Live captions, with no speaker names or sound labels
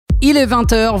Il est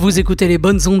 20h, vous écoutez les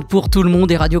bonnes ondes pour tout le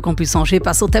monde et Radio Campus Angers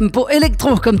passe au tempo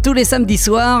électro comme tous les samedis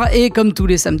soirs. Et comme tous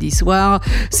les samedis soirs,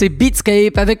 c'est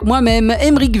Beatscape avec moi-même,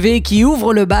 Emric V, qui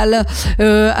ouvre le bal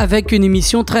avec une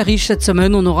émission très riche cette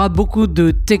semaine. On aura beaucoup de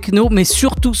techno, mais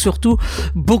surtout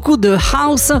beaucoup de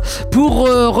house. Pour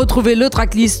retrouver le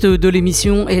tracklist de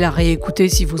l'émission et la réécouter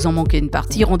si vous en manquez une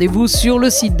partie, rendez-vous sur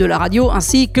le site de la radio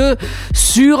ainsi que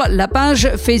sur la page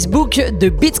Facebook de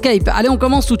Beatscape. Allez, on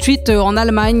commence tout de suite en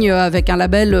Allemagne avec un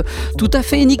label tout à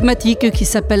fait énigmatique qui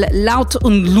s'appelle Laut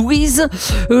und Louise.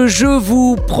 Je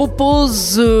vous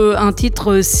propose un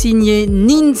titre signé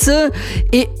Ninze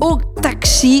et au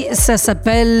taxi, ça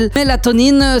s'appelle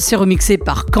Mélatonine, c'est remixé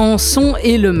par Canson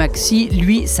et le maxi,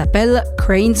 lui, s'appelle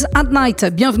Cranes at Night.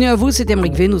 Bienvenue à vous, c'est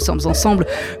Emric V, nous sommes ensemble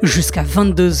jusqu'à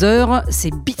 22h,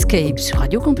 c'est Beatscape sur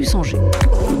Radio Campus Angers.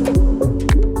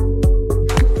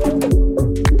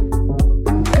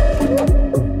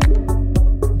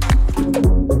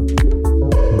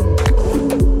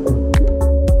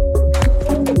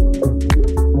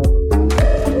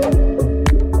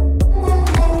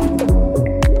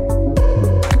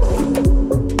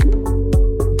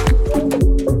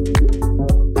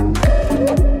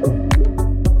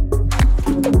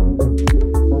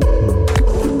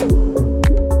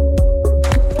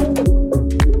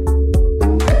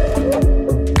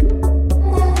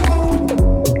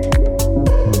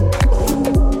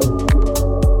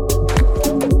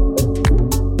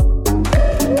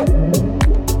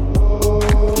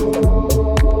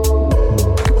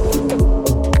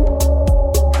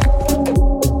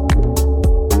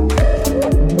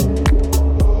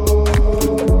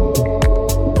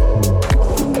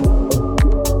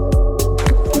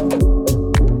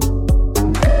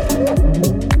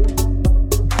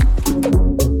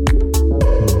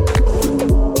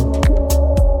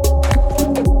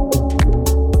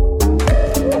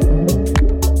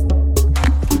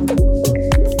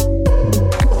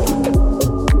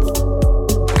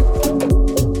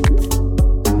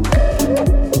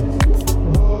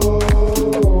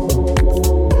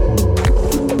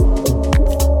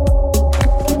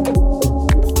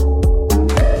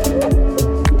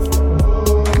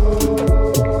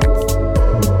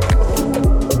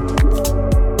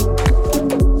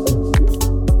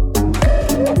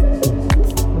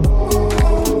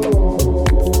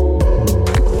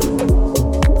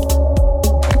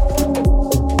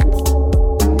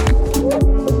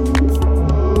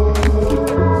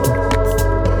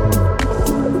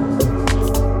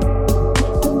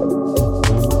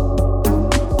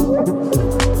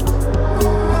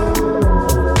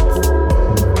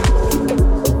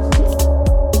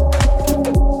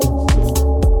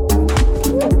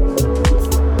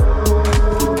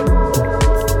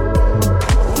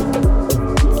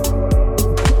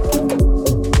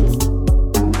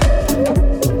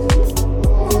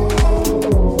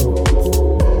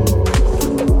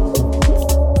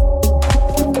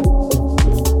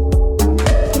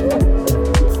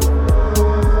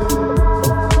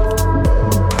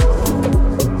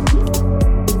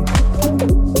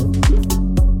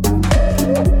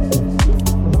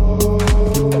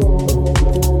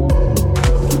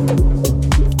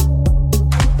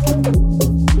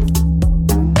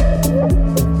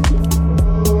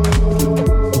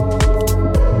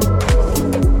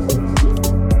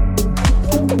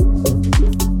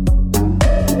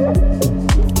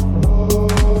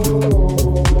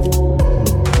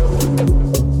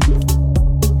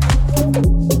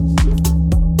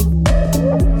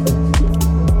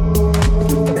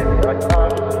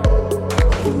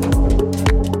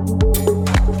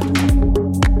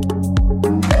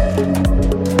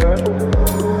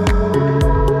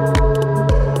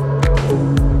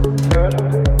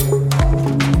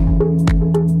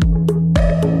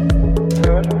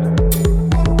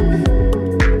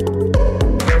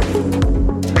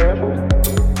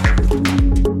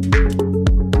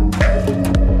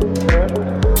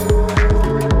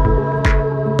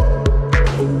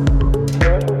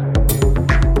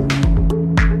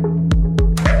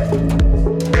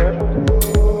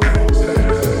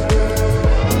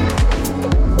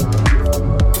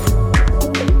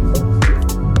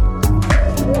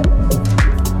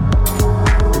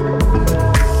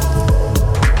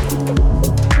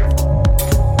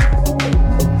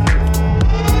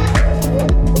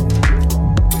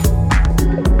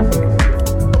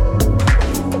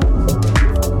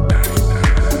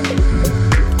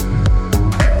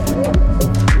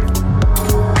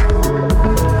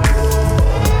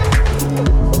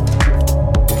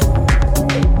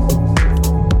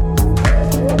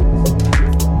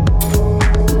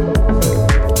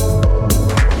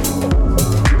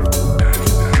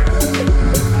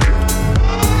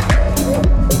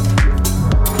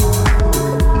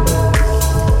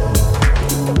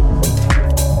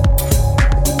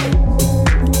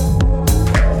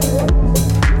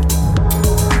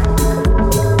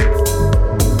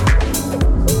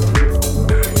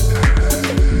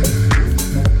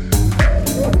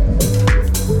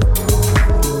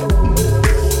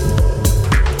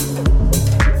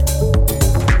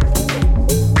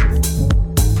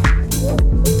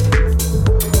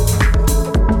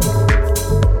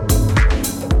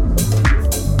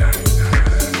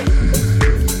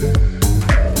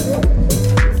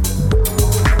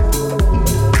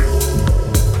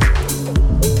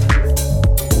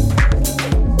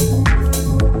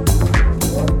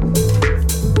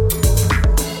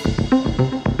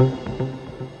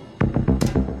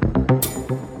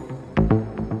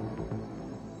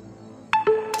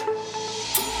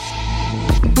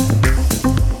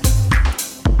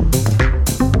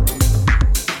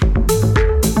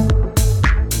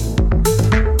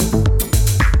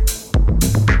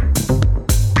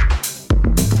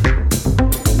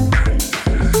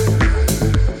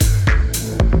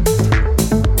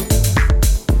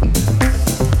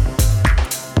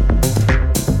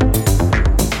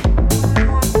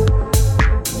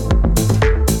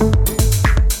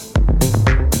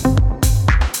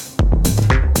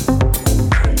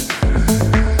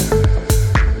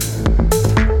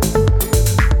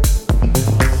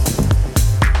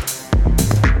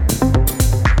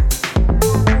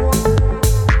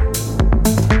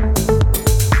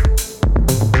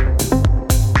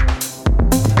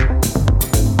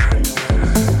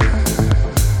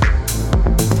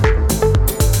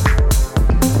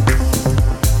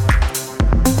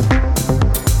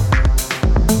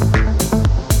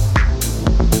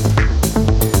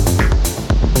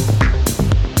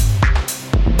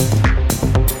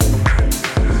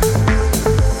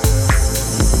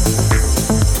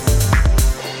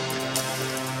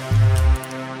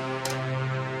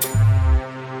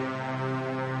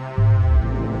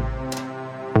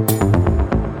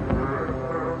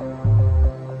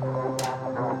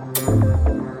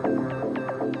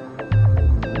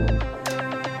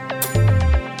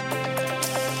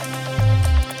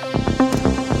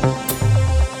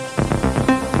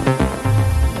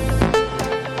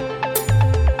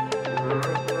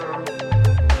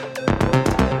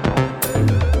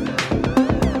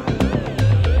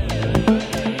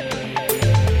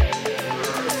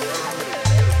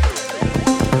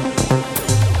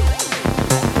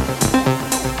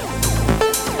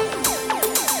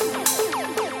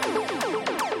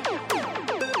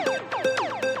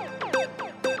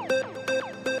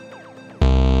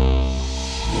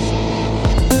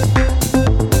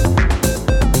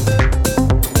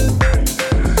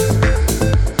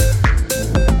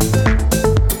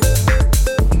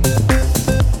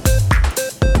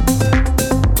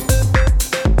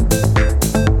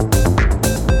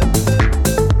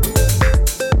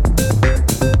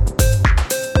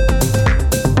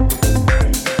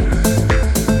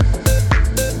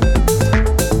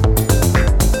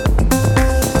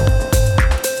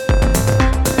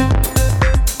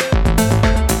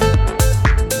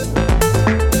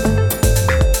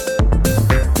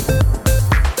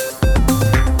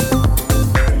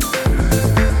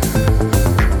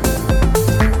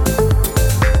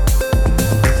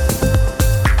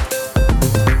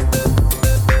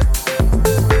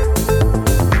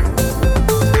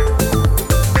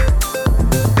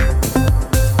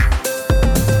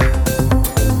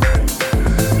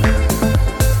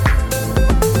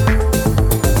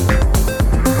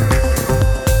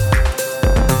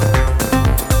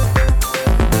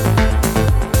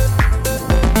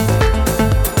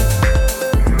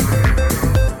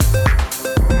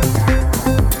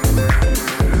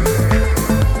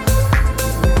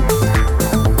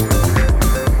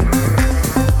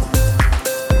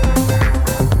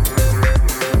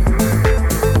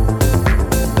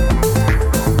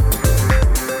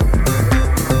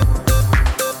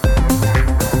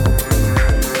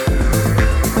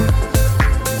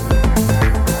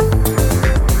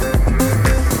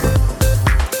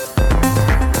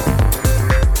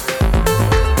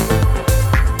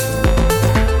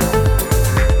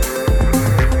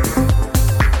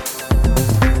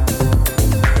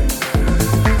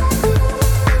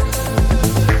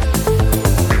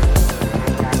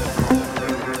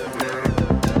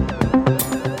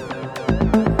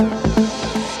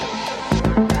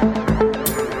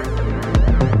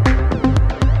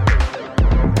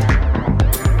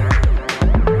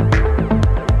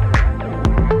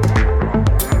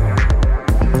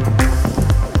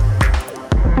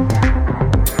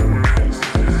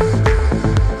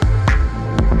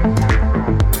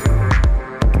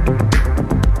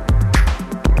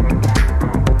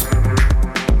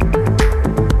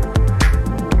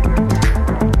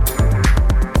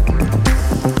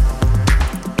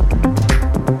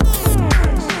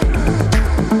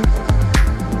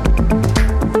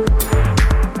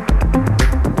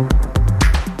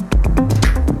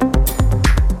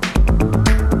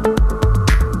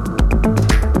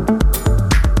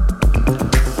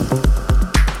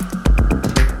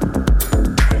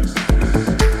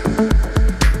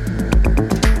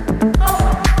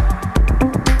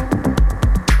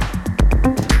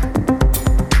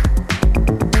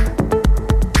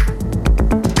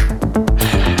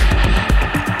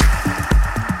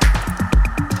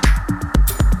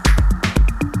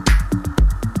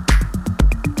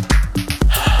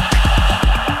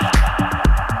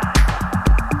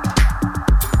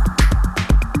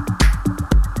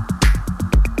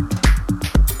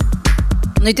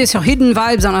 On était sur Hidden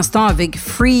Vibes à l'instant avec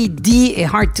Free D et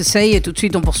Hard to Say, et tout de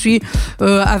suite on poursuit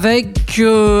avec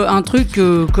un truc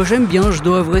que j'aime bien, je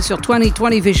dois avouer, sur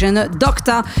 2020 Vision,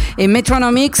 Docta et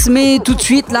Metronomics. Mais tout de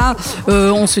suite là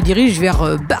on se dirige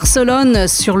vers Barcelone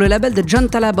sur le label de John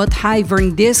Talabot, High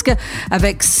Vern Disc,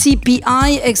 avec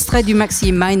CPI, extrait du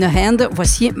maxi Mine Hand.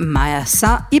 Voici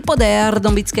Massa Hypoder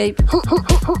dans Beatscape.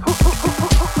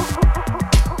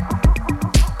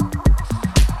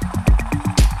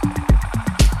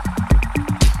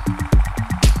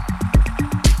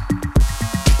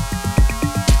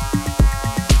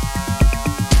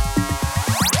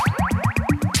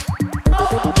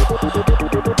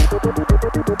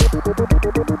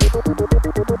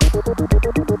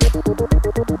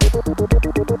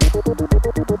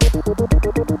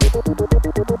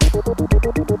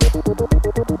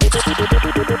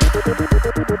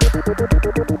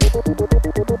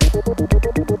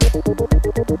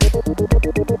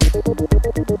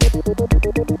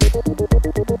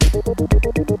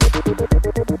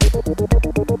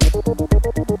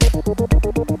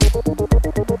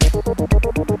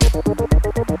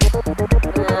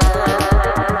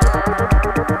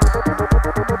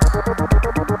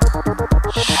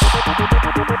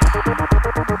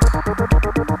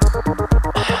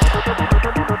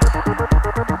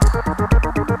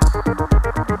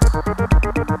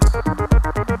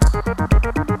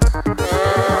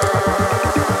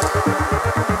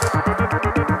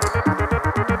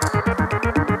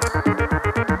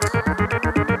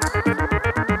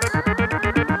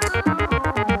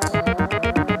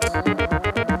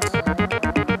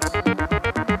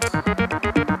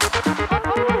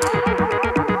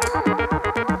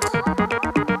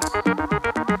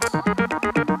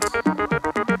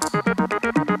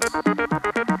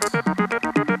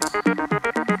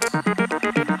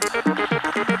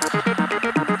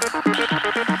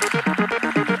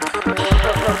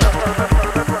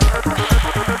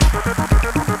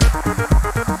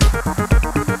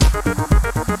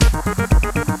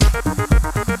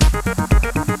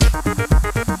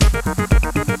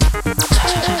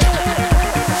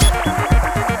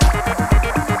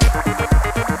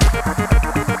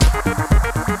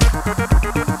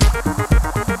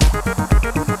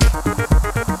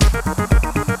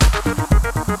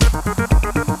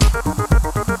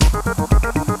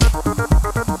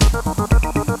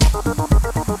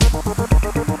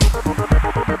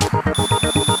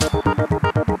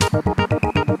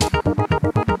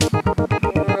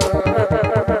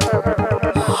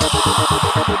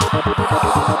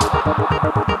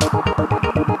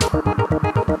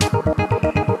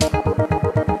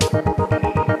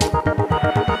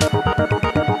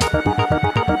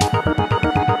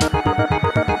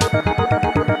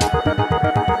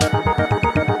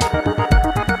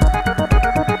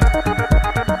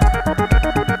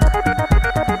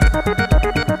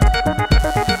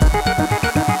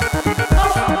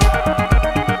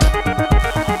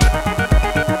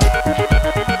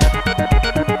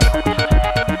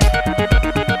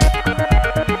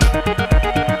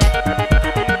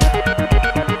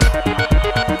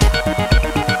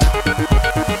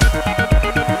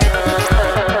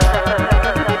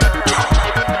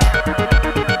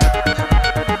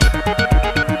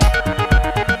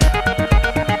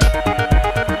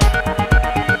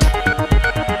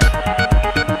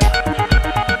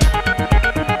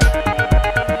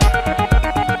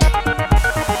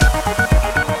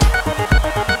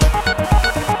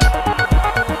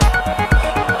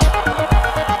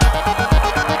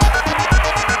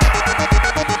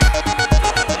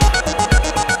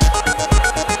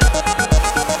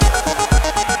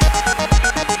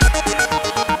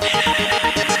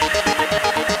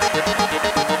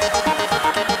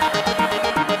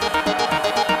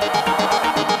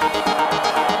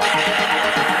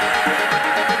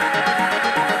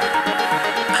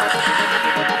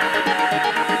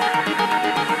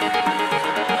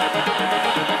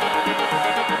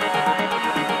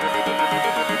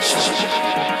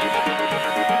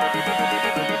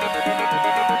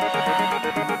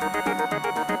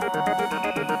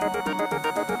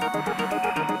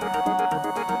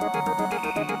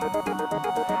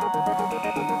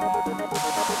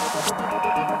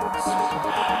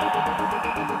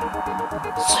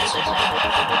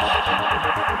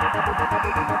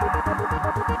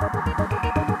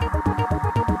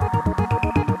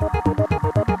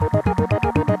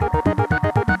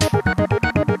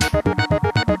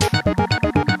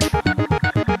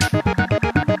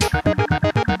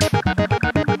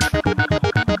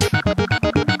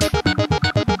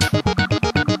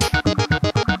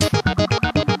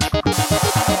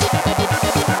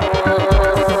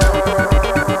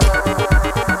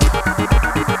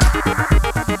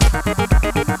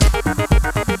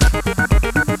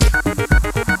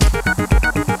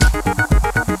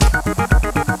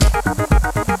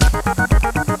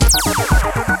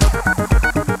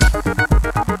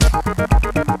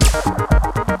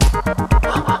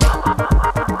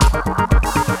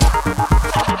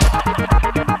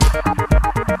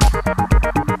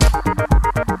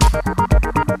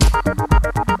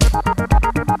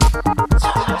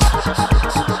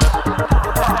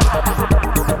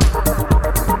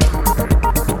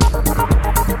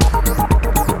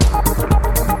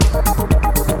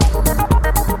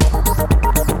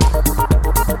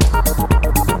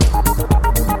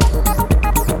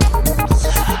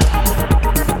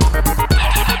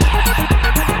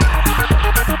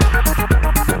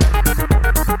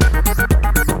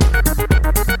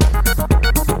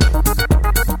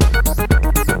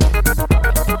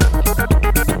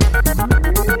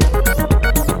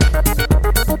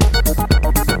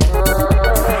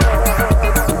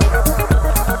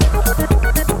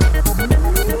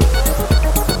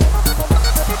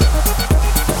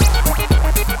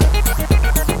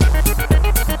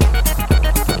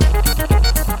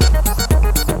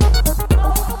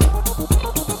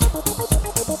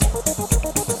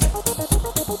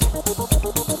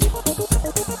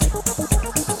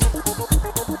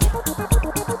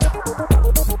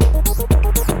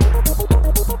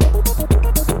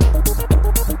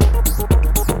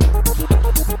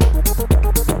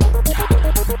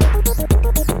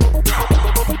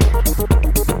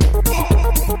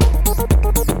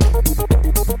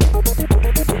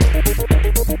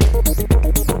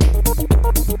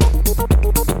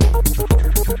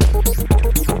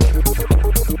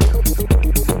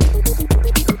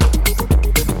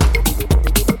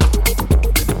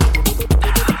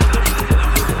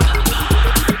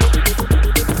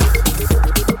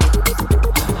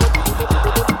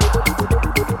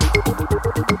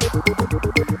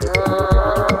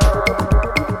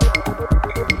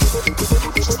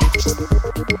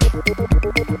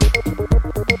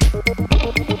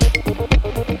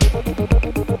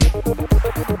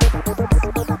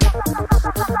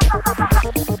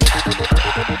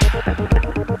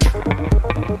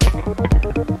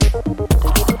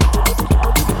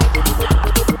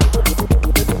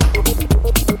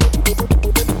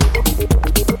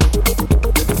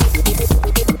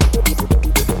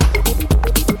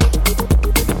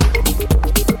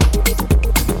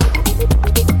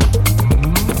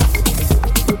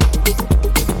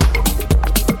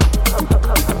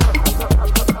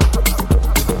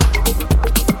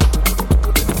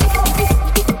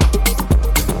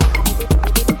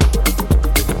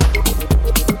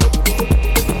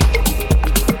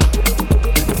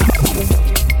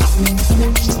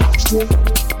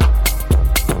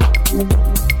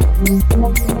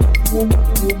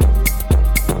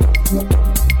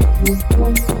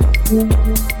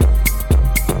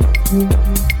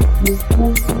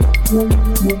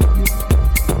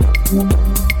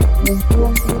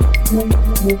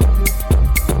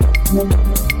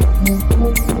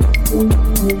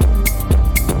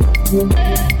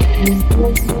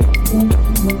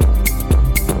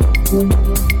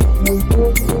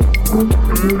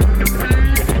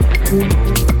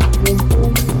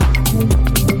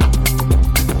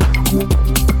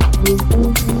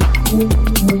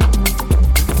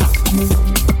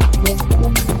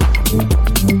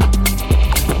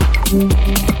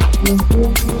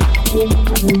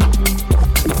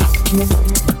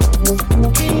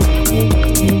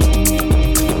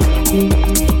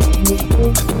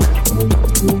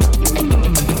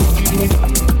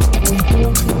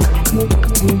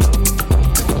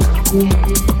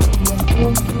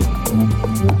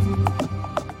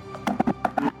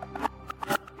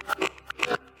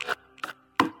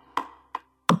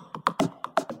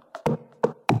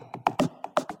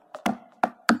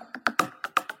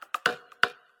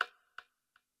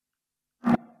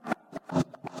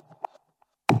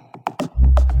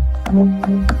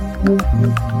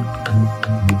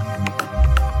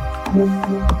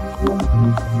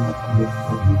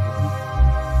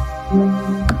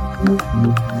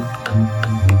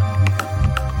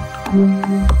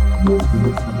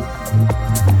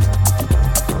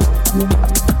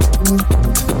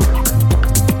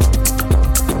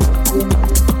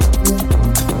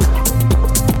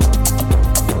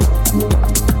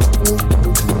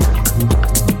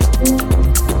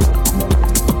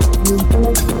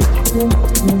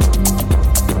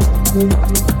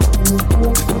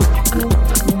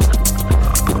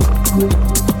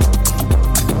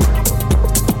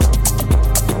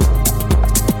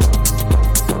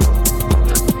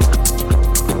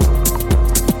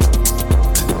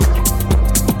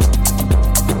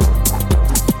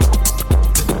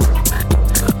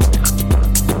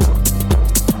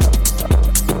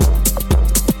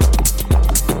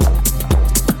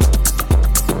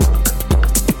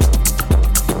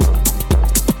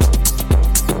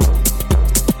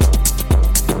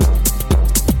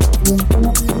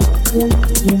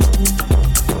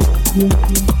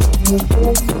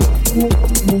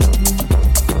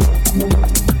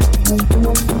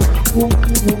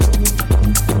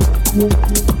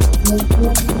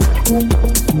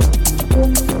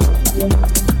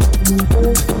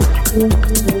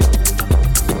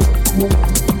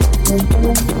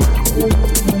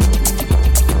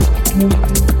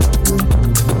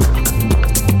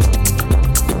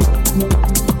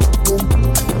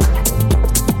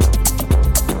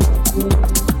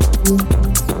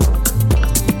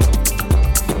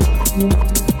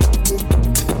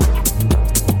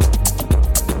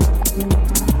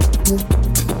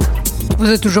 Vous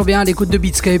êtes toujours bien à l'écoute de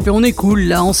Beatscape et on est cool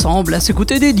là ensemble à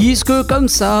s'écouter des disques comme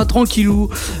ça, tranquillou.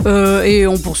 Et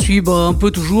on poursuit un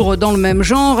peu toujours dans le même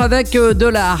genre avec de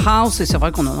la house, et c'est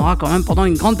vrai qu'on en aura quand même pendant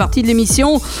une grande partie de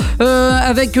l'émission.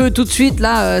 Avec tout de suite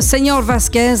là, Señor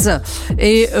Vasquez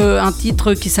et un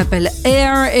titre qui s'appelle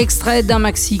Air, extrait d'un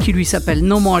maxi qui lui s'appelle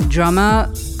No More Drama.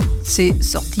 C'est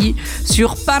sorti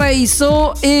sur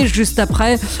Paraíso, et juste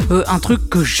après un truc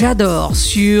que j'adore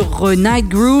sur Night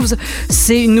Grooves,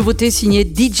 c'est une nouveauté signée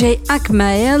DJ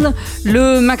Akmael.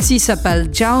 Le maxi s'appelle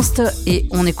Joust et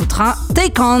on écoutera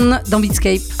Take On dans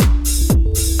Beatscape.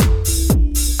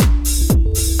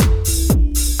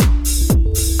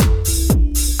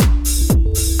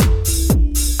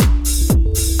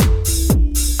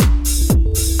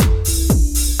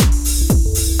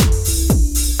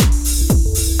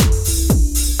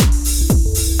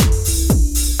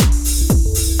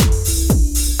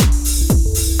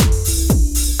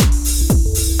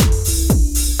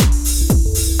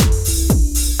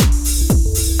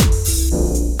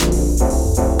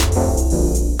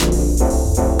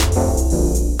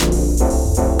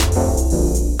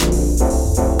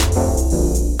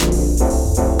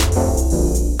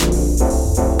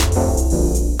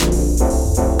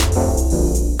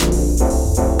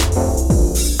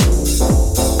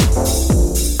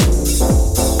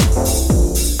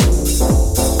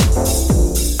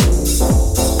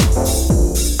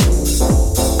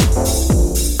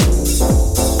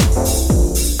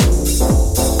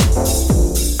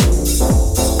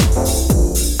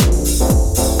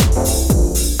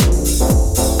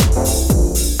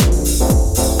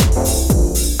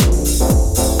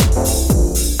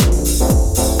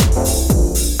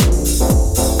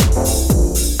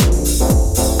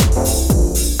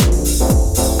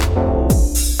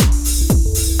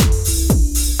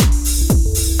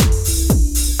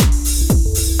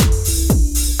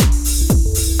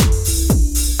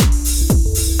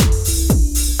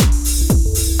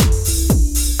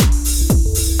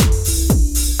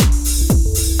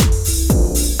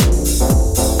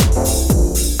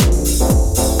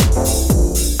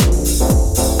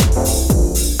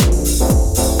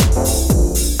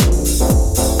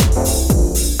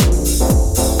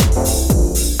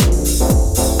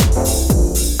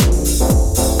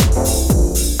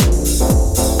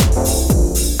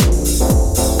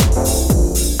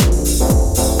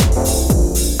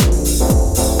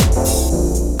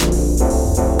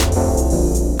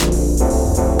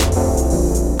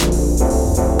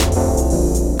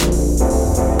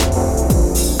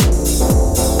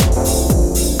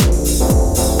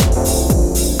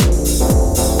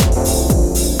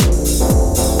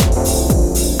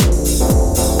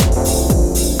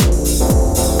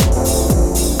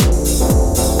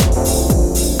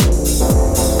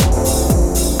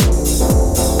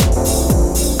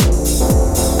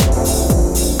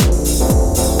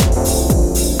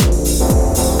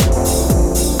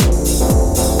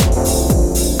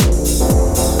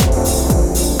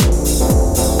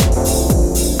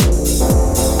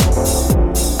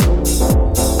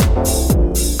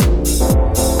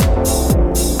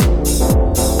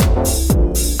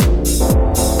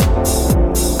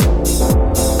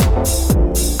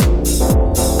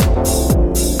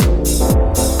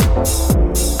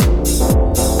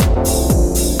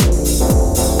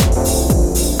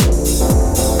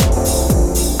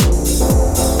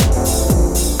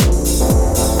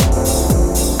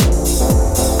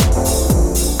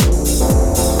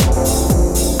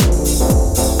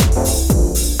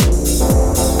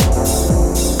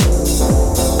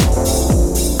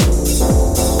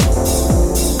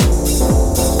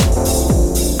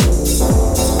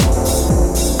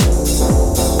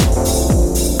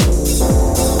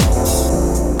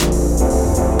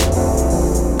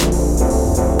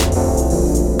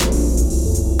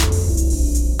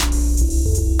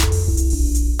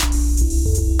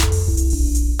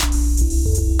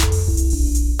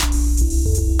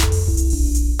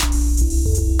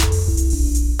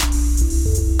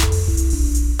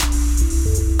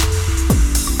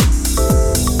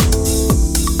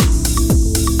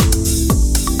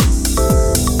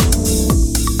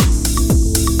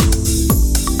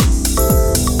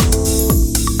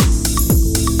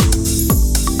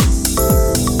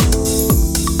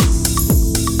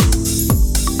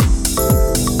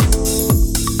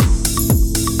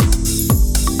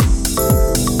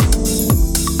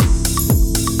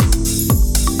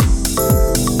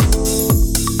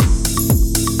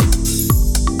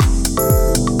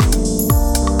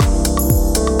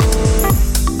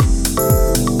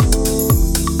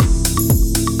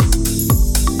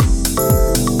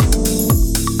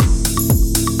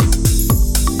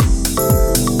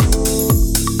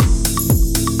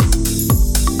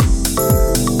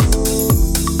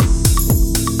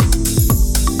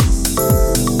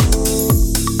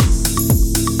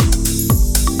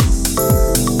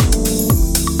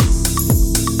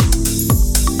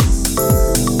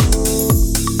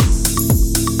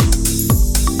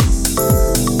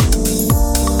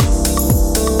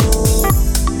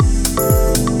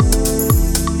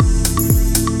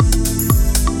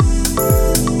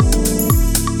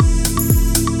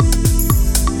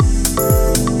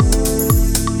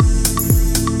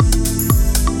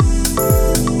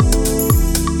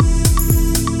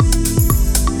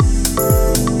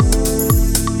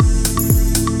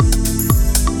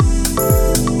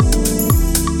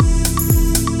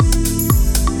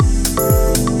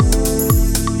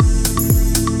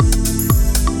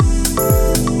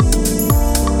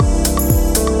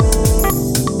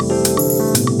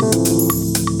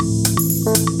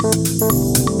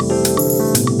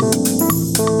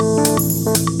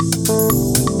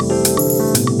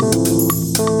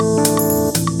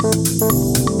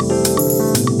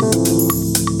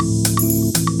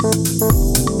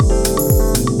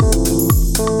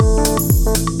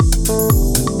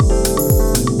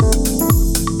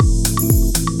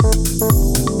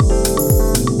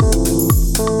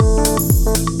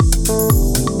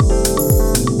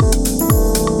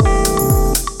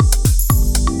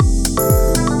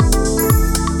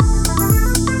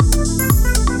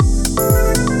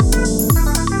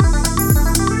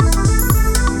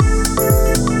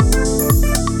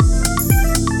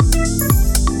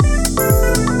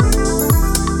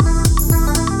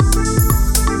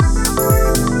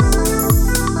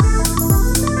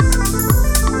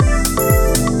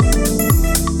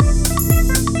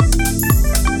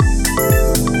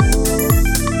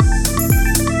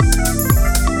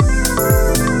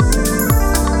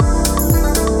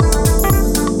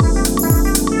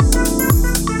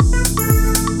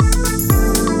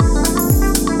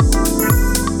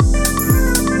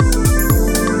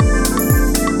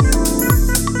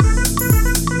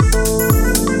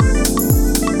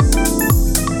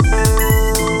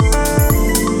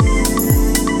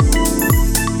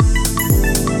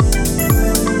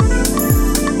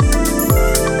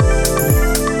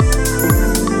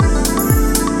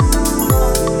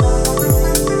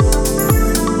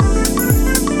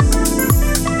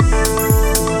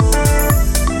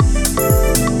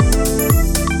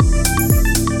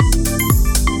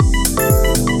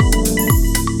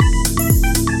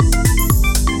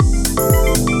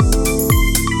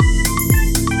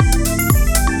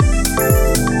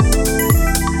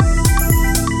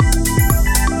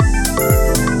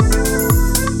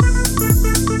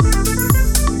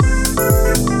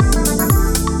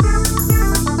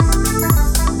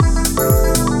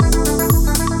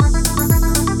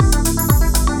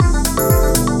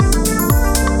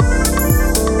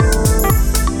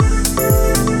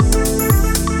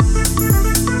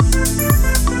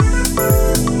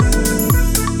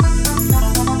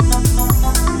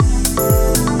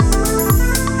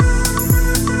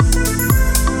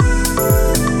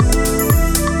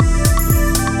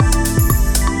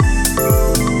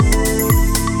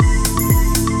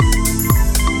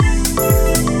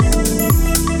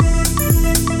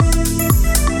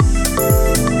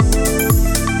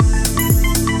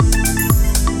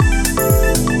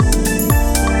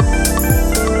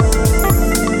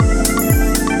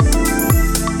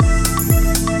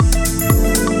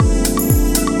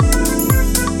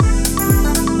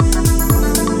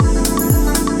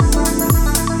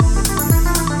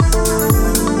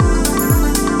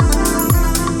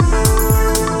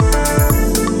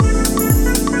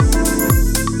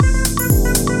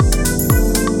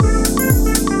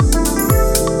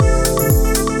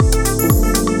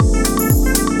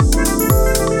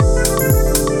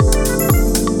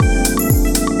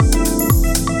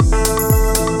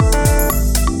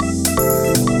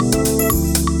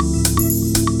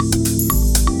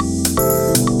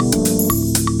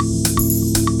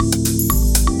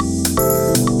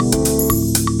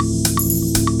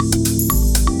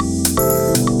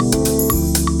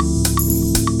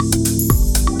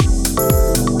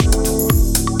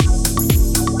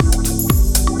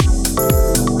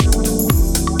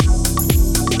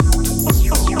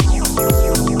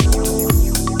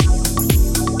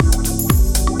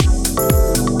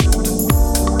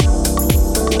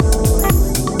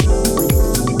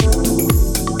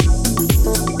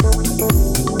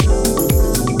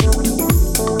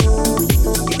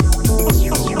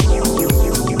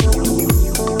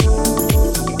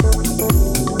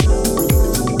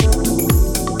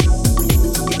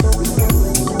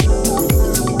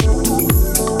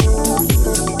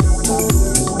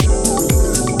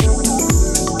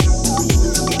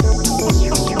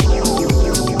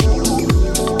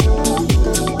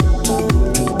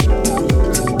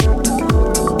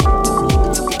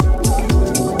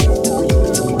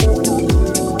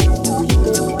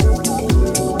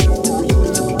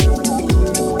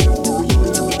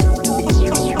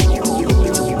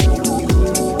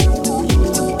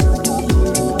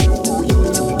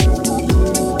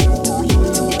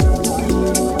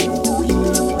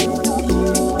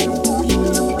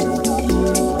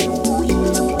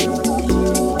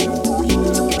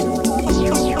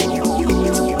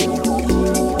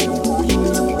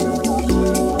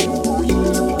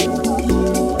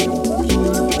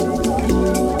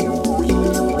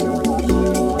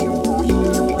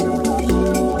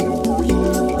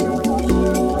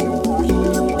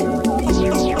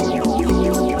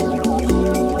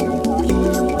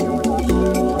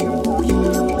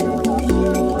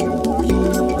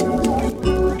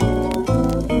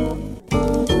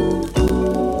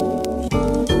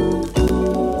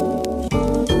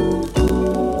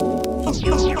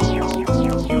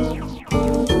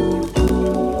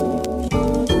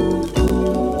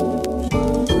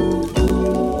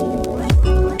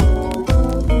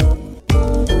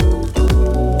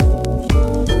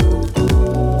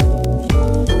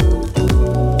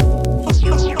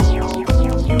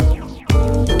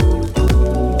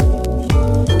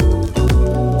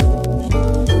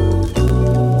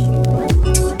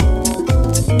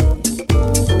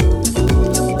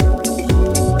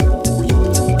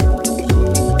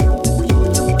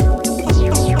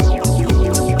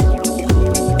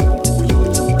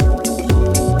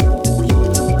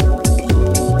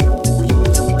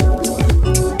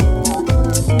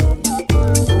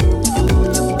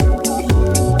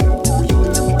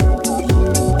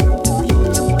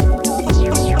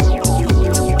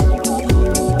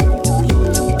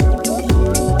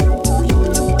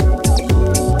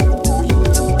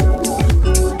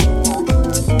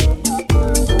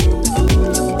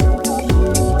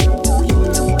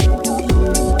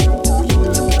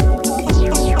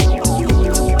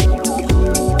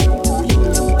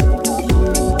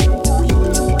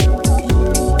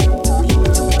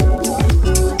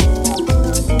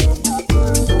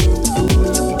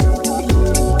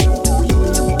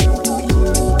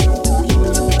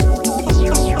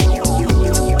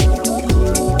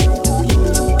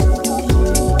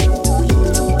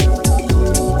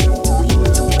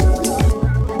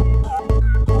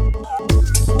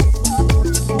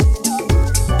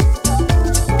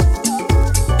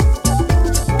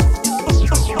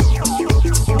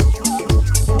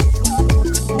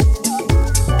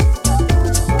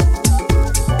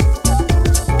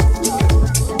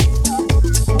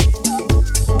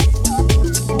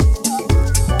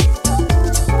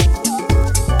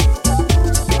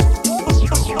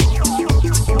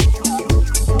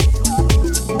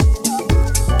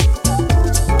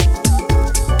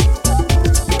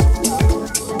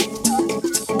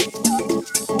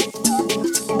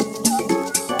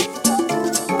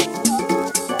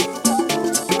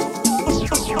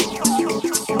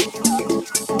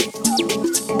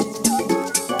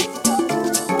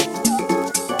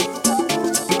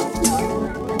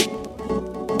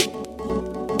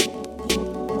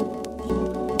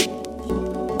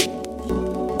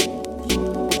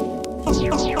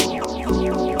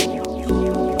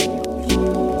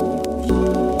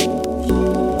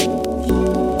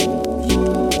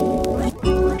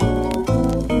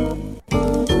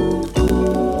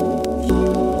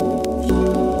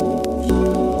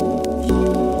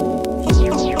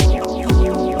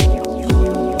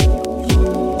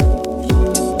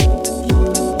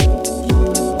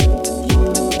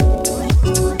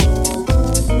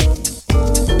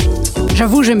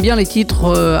 J'avoue, j'aime bien les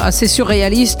titres assez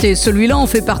surréalistes et celui-là en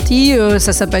fait partie.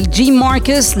 Ça s'appelle Jim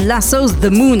Marcus Lassos the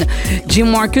Moon. Jim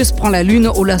Marcus prend la lune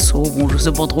au lasso. Bon, je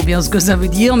sais pas trop bien ce que ça veut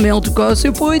dire, mais en tout cas,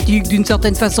 c'est poétique d'une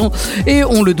certaine façon. Et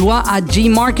on le doit à Jim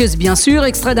Marcus, bien sûr,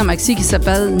 extrait d'un maxi qui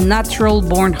s'appelle Natural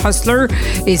Born Hustler.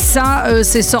 Et ça,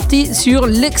 c'est sorti sur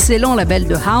l'excellent label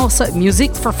de House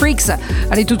Music for Freaks.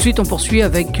 Allez, tout de suite, on poursuit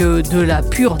avec de la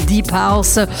pure Deep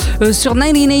House sur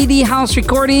 1980 House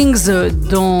Recordings.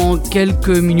 Dans quelques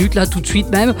minutes, là, tout de suite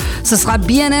même, ce sera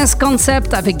BNS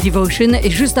Concept avec Devotion. Et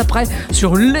juste après,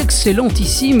 sur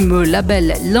l'excellentissime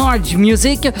label Large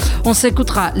Music, on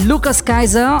s'écoutera Lucas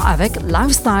Kaiser avec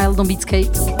Lifestyle dans Beatscape.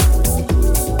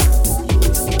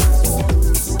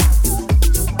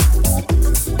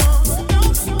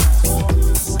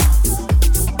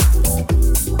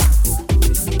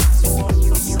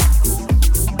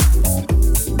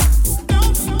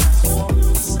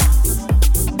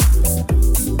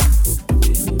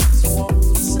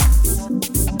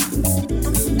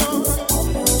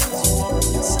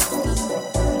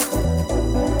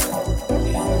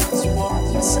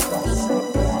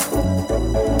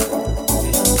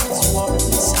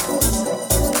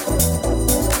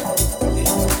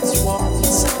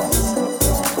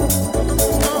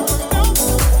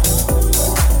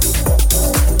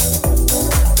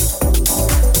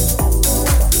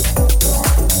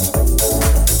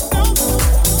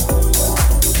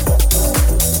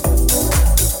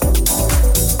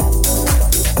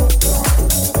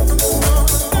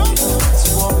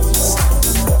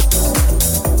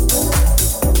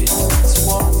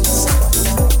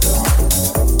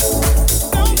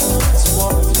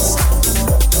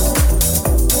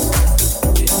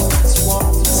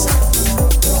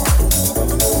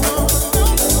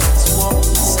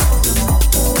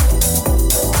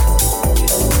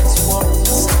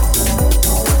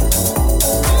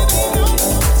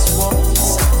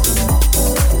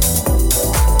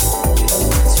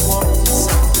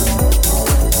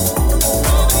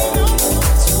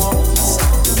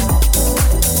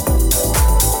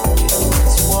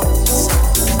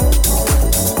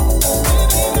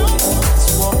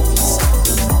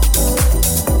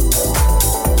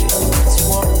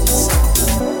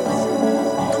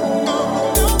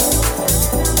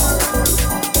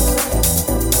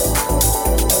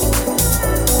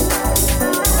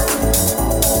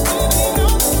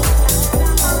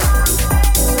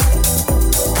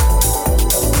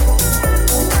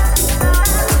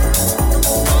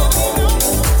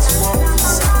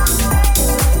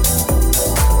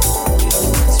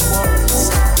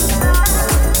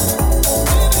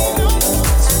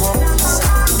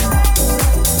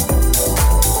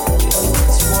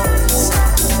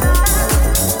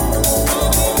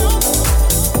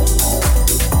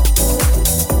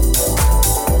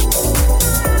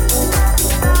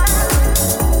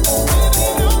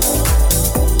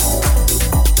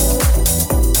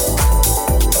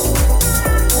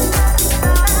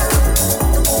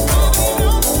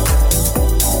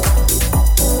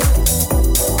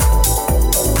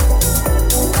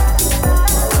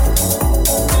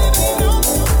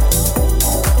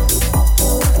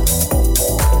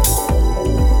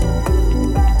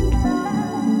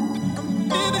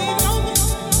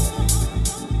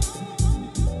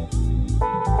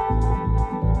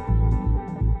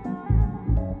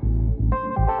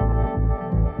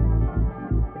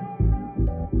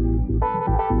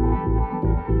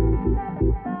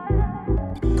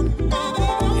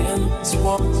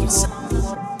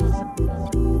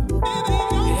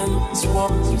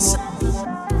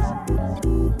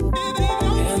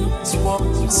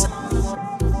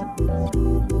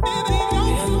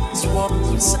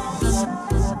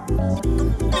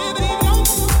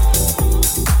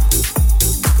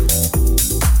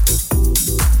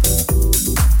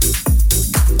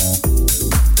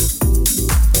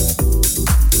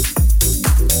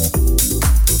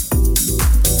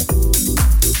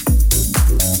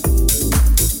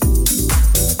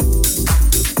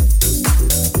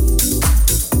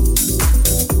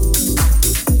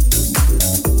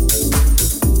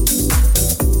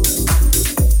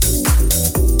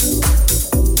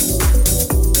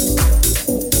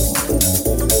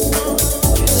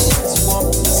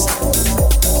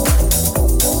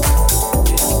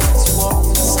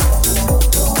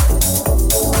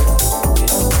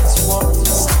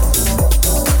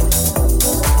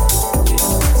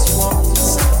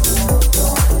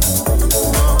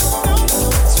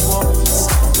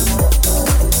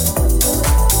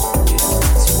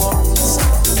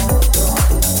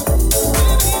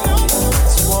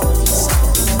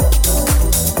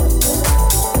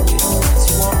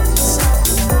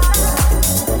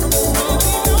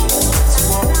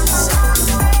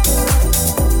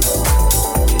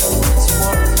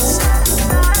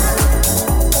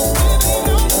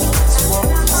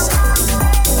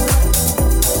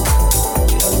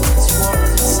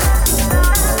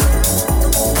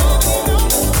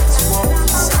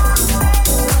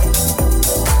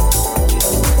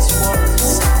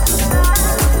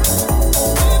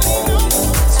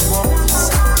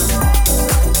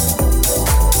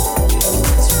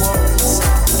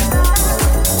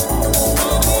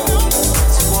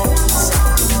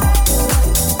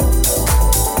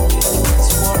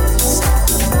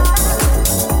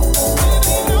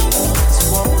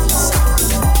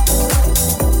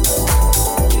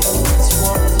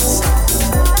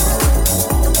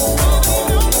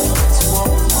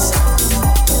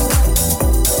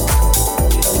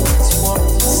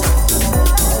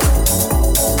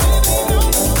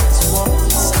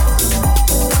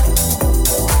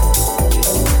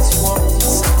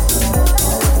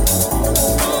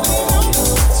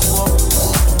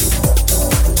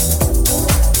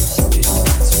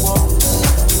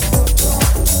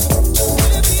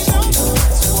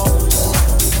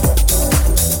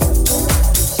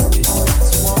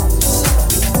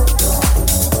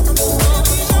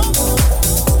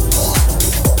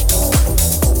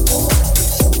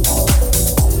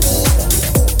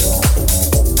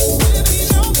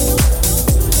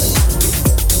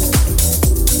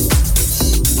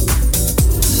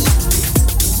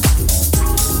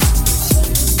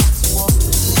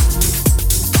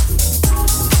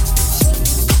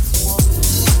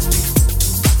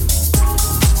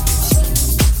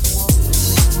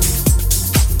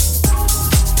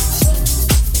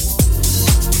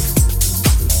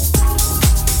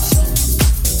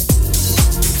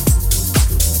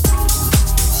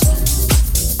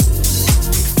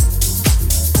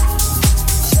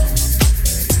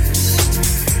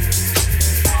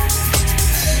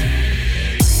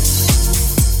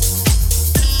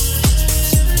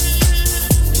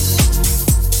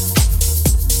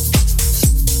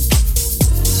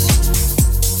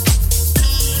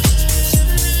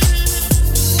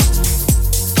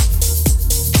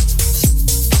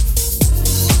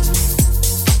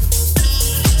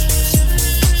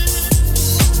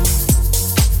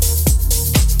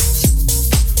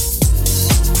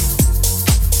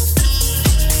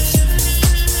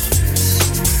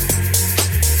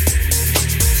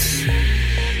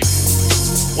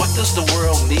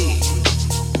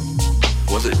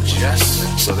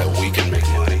 so that we can make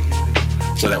money,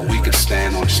 so that we can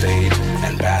stand on stage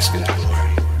and bask in the glory.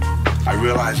 I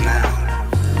realize now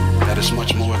that it's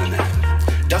much more than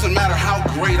that. Doesn't matter how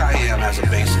great I am as a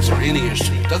bassist or any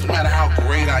instrument. Doesn't matter how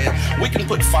great I am. We can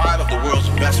put 5 of the world's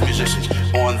best musicians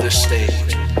on this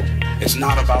stage. It's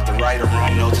not about the right or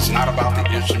wrong notes. It's not about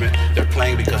the instrument. They're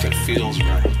playing because it feels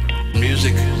right.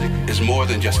 Music is more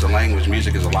than just a language.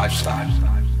 Music is a lifestyle.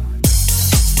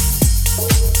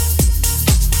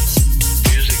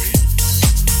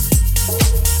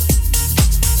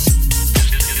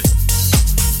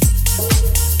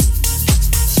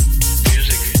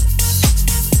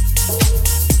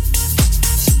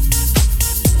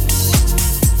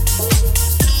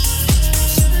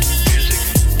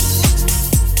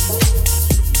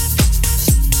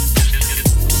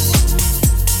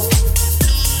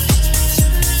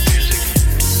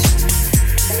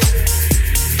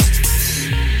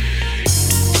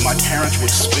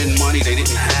 They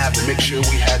didn't have to make sure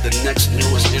we had the next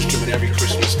newest instrument every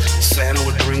Christmas. Santa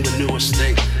would bring the newest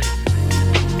thing.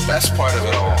 Best part of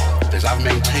it all is I've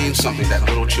maintained something that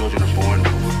little children are born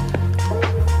with,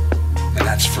 and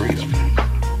that's freedom.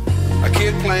 A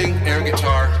kid playing air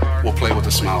guitar will play with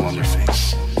a smile on their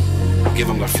face. Give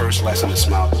them the first lesson, the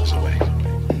smile goes away.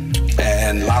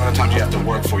 And a lot of the times you have to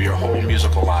work for your whole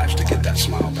musical lives to get that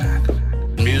smile back.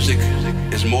 Music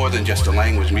is more than just a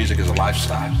language. Music is a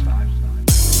lifestyle.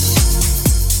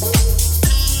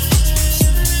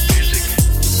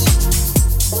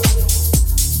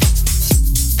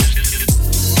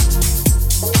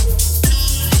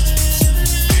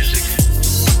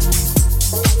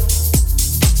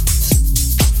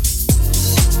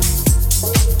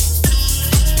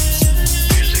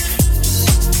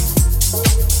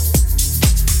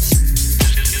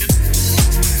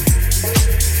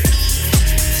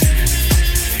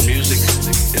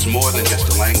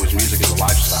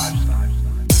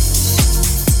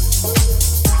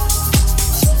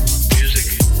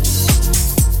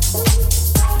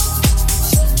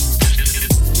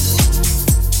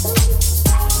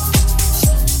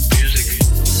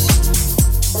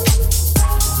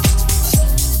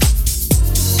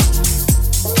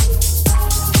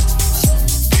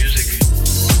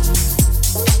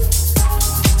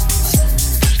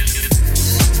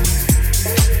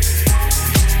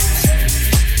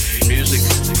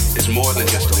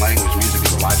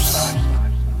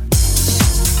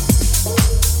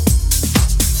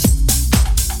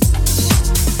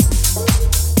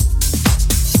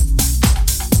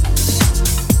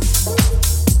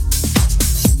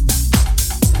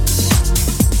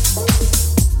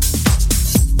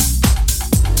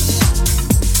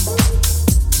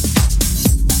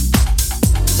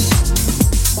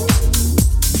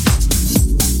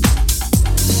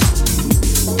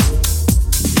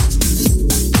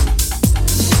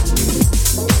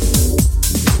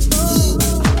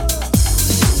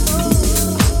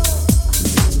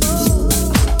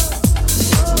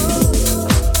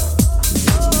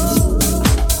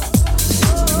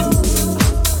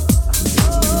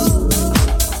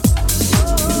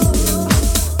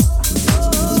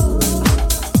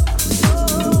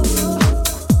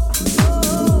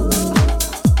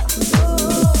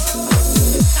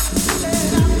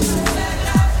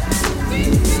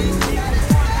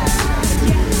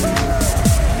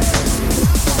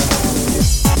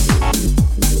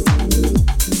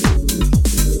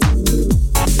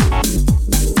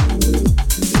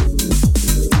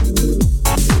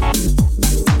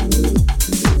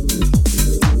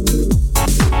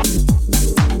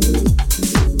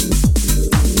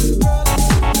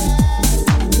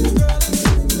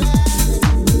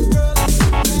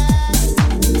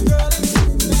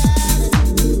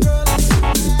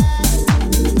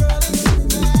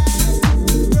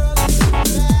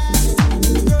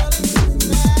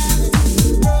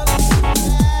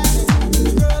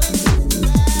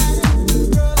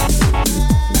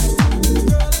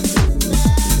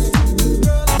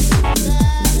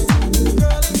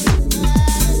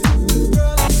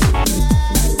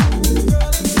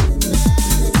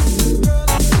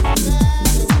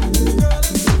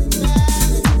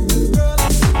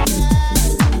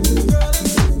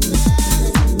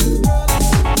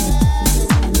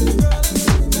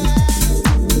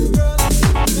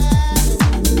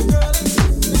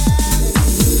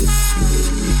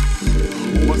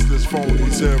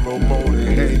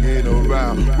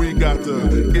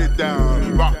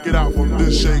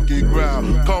 shaky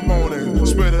ground. Come on and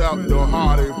spread it out the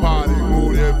hearty party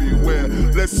mood everywhere.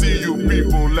 Let's see you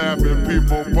people laughing,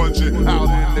 people punching out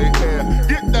in the air.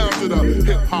 Get down. to the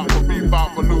hip-hop or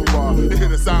bebop maneuver. You hear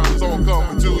the sounds all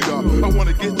coming to ya. I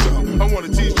wanna get ya, I wanna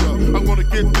teach ya. I'm gonna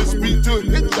get this beat to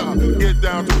hit ya. Get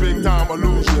down to big time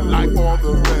illusion like all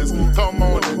the rest. Come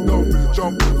on and don't be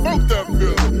jumping. Funk that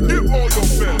feeling, give all your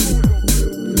best.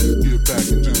 Get back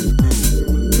into the groove.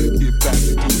 Get back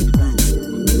into the groove.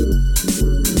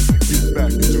 Get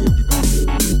back into the groove.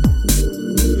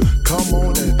 Come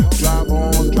on and drive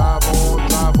on, drive on,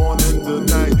 drive on in the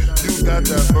night. You got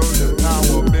that burning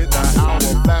power, midnight hour,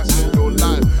 flashing your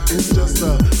life. It's just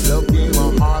a love game,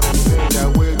 a heart and thing that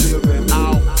we're giving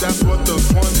out. That's what the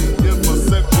 20th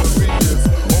century is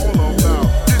all about.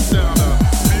 Get down to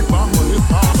bebop or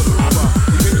hip-hop or hip-hop.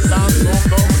 You hear the sound,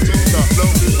 it's all coming to the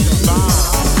love is divine.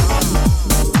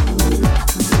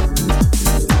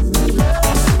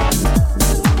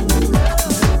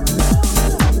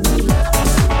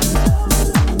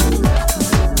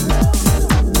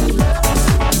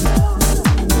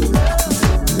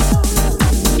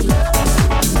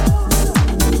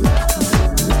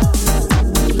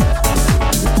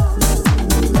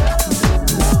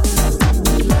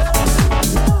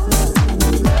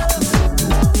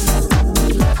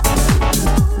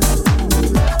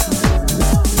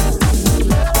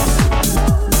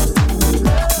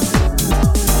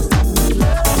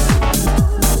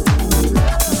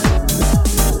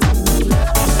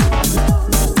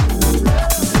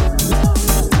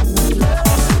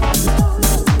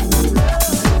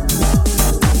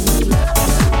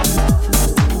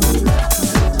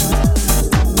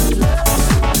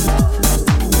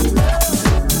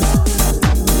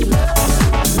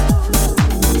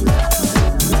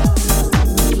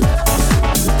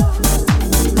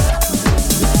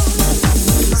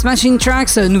 Smashing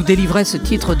Tracks nous délivrait ce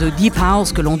titre de Deep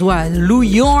House que l'on doit à New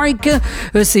York.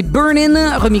 C'est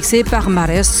Burnin', remixé par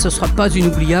Mares. Ce sera pas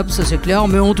inoubliable, ça c'est clair,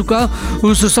 mais en tout cas,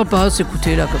 c'est sympa de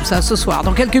s'écouter là comme ça ce soir.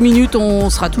 Dans quelques minutes, on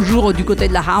sera toujours du côté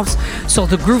de la house sur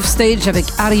The Groove Stage avec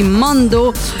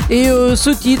Armando. Et ce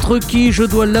titre qui, je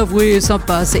dois l'avouer, est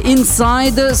sympa, c'est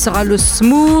Inside, sera le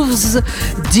Smooths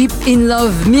Deep in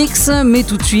Love Mix. Mais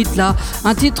tout de suite là,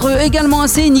 un titre également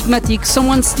assez énigmatique,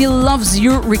 Someone Still Loves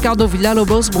You, Ricardo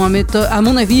Villalobos. Bon, à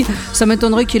mon avis, ça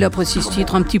m'étonnerait qu'il apprécie ce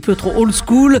titre un petit peu trop old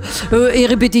school et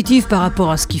répétitif par rapport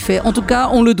à ce qu'il fait. En tout cas,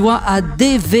 on le doit à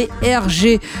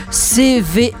DVRG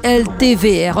CVLTVRE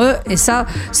et ça,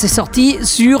 c'est sorti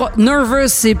sur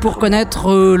Nervous. Et pour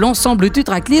connaître l'ensemble du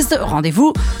tracklist,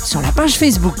 rendez-vous sur la page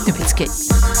Facebook de Beatscape.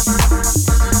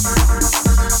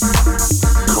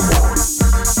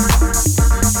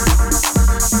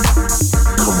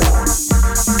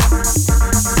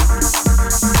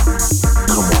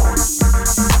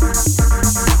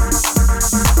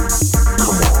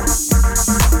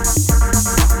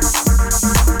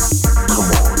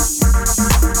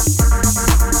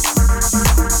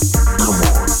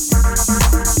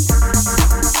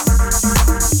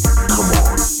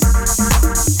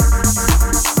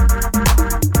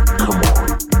 Come on.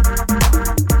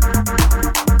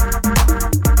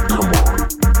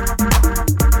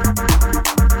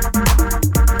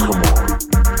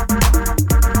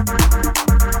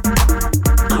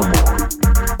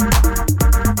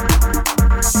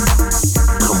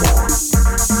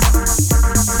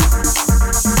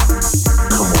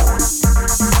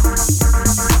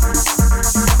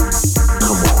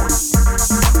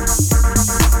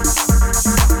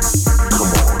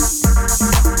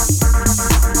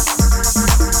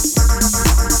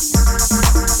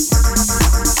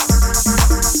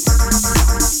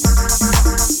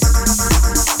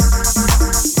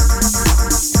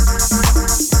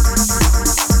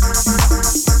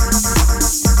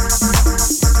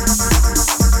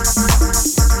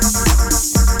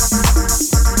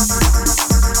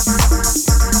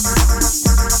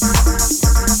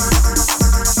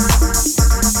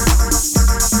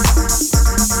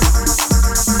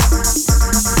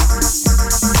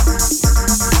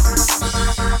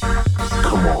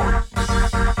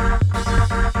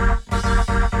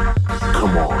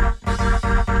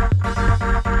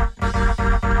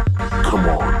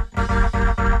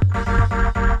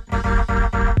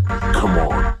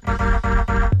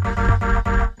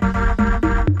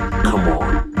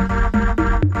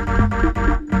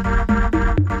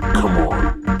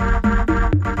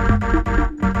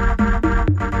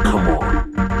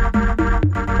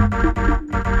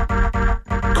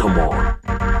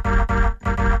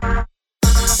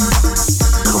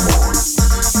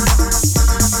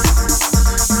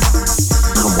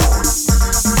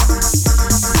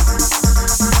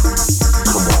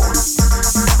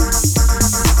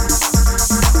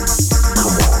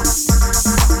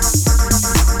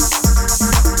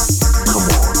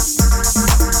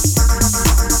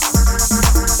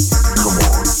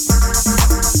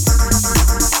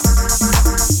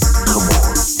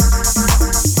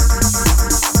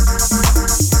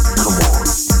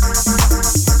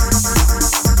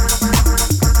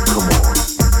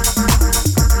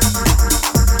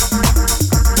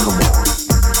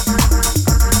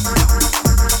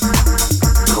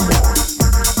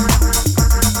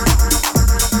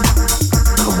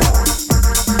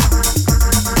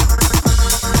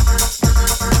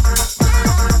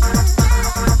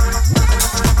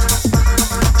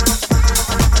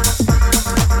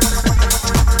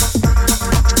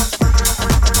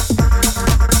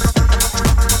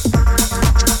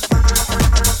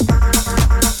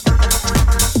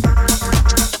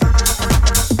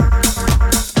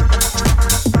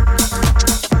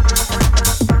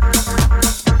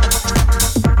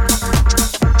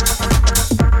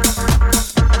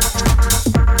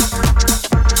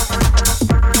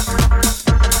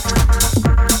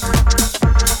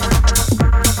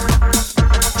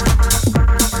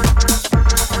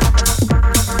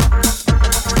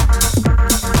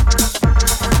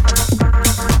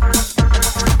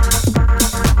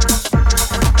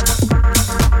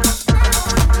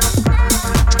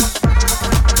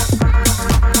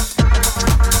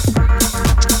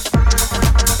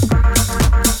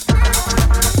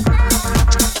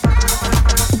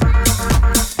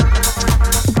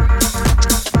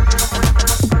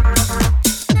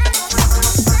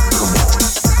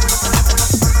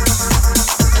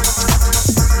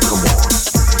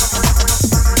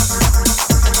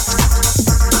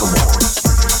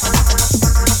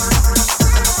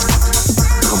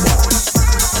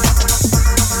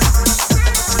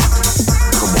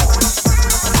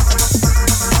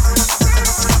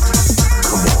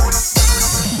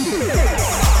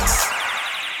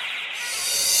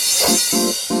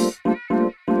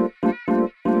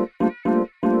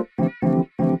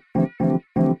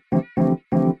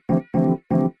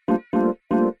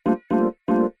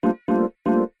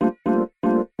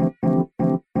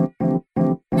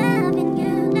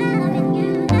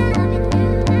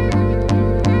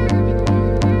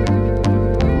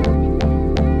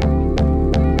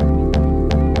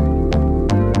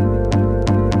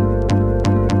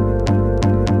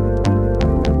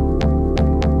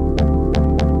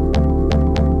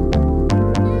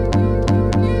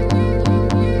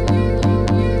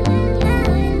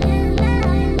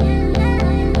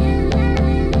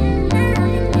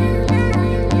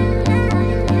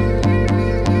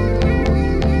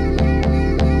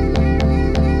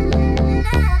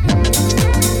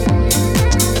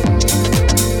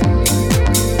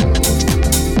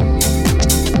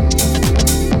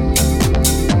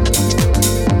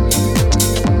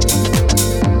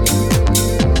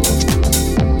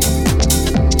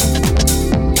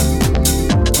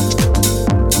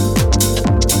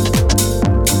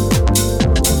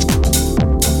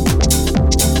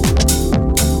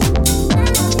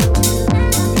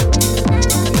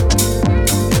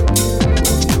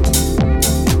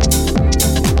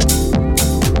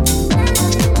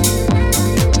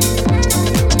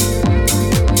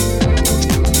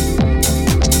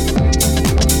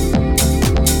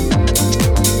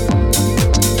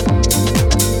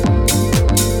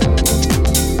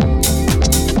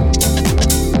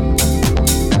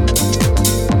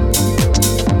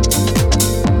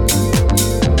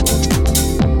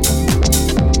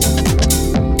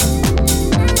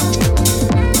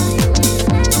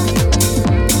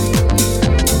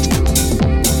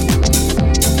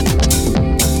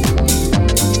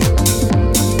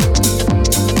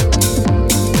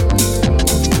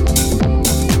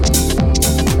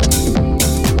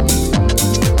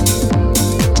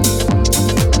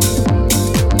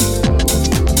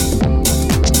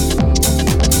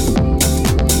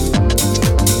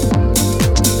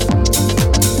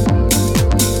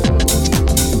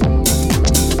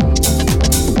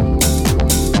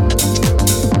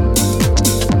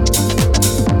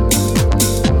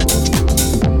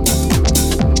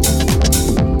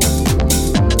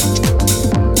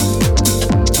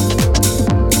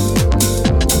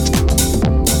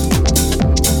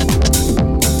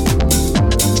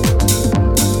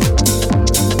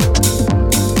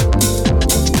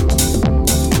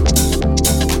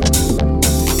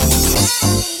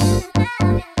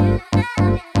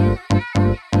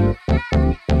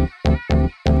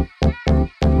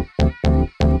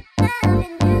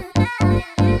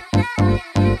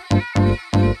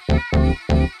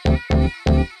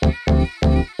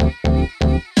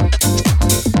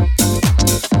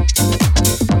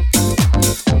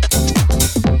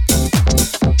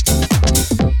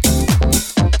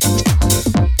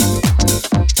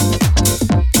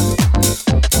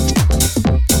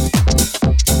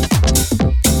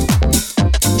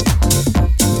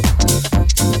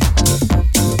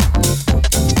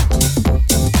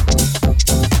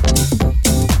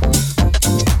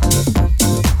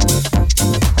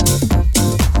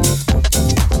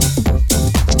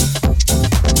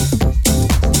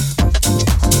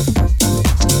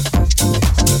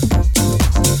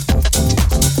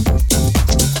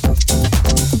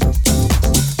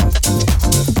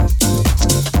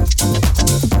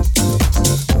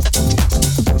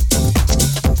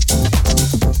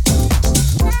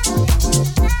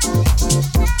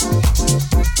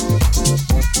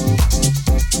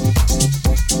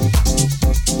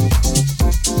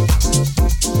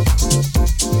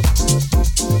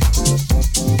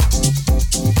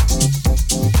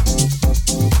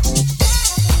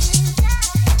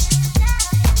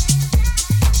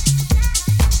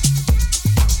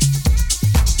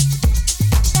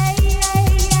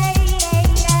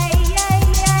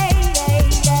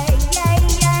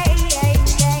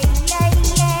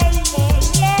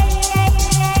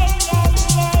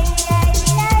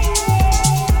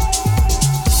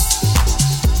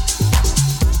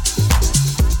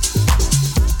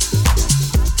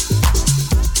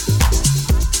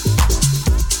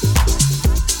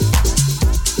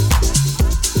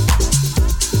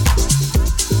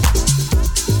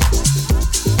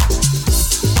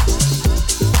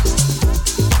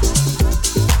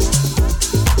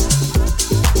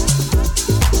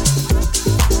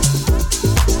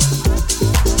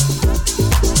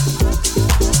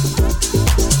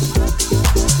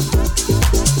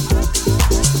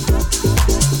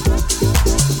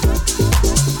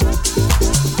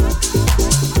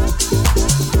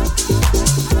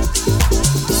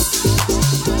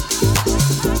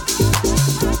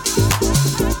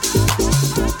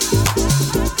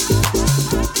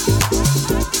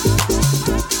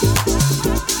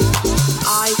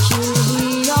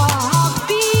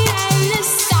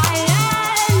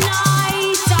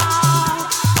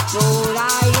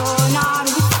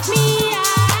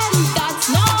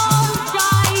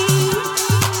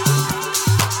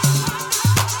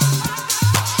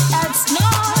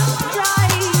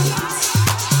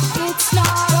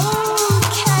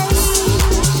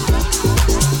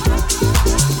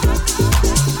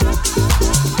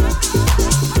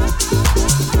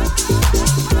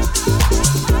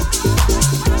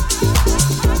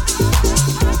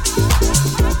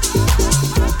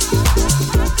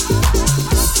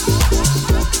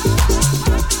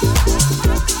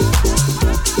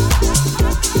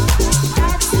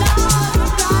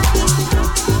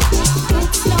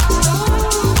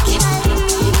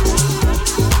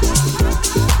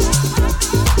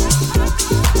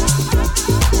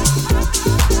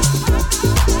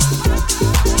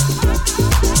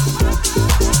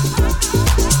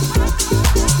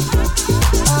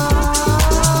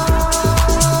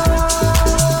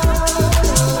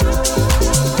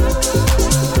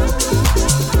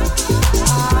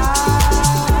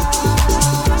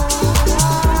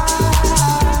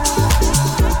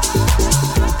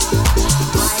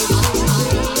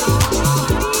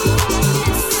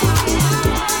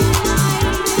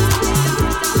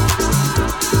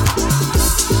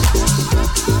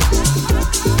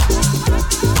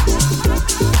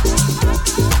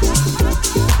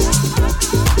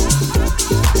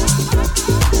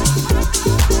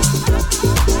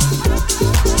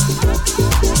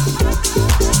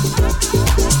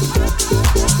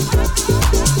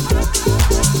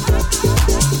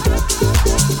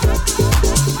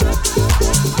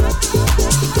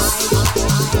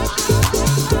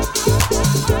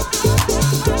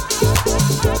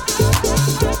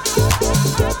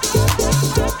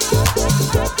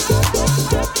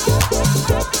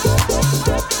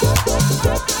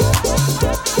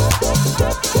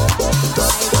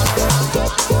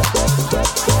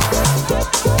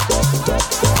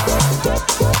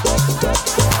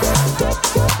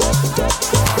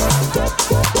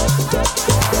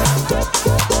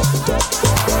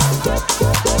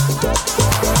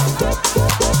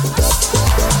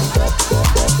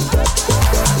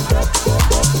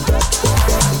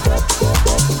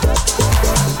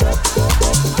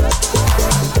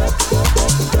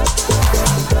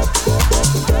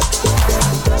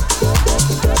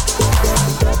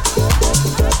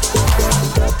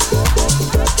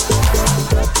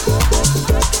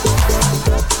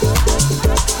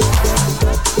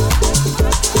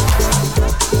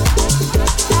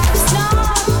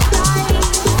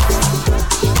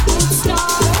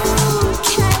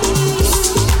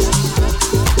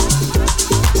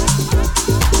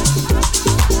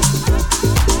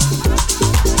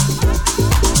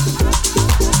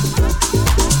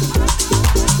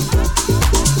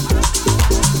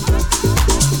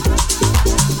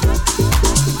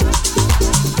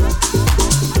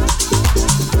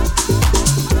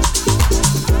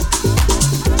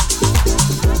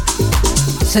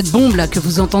 cette bombe là que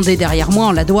vous entendez derrière moi,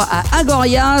 on la doit à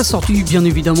Agoria, sorti bien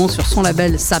évidemment sur son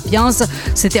label Sapiens.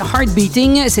 C'était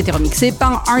Heartbeating, c'était remixé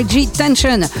par RG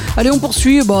Tension. Allez, on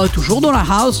poursuit, toujours dans la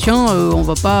house, tiens, on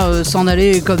va pas s'en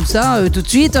aller comme ça tout de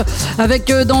suite,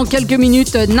 avec dans quelques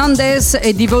minutes Nandes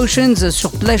et Devotions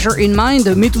sur Pleasure in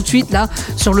Mind, mais tout de suite là,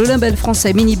 sur le label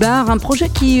français Minibar, un projet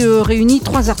qui réunit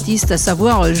 3 artistes, à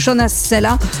savoir Jonas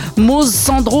Sella, Moz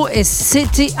Sandro et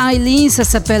C.T. Hailey, ça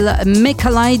s'appelle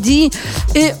Mekalidi,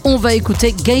 et on va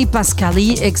écouter Gay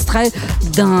Pascali, extrait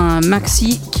d'un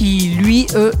maxi qui lui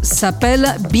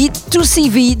s'appelle Beat to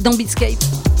CV dans Beatscape.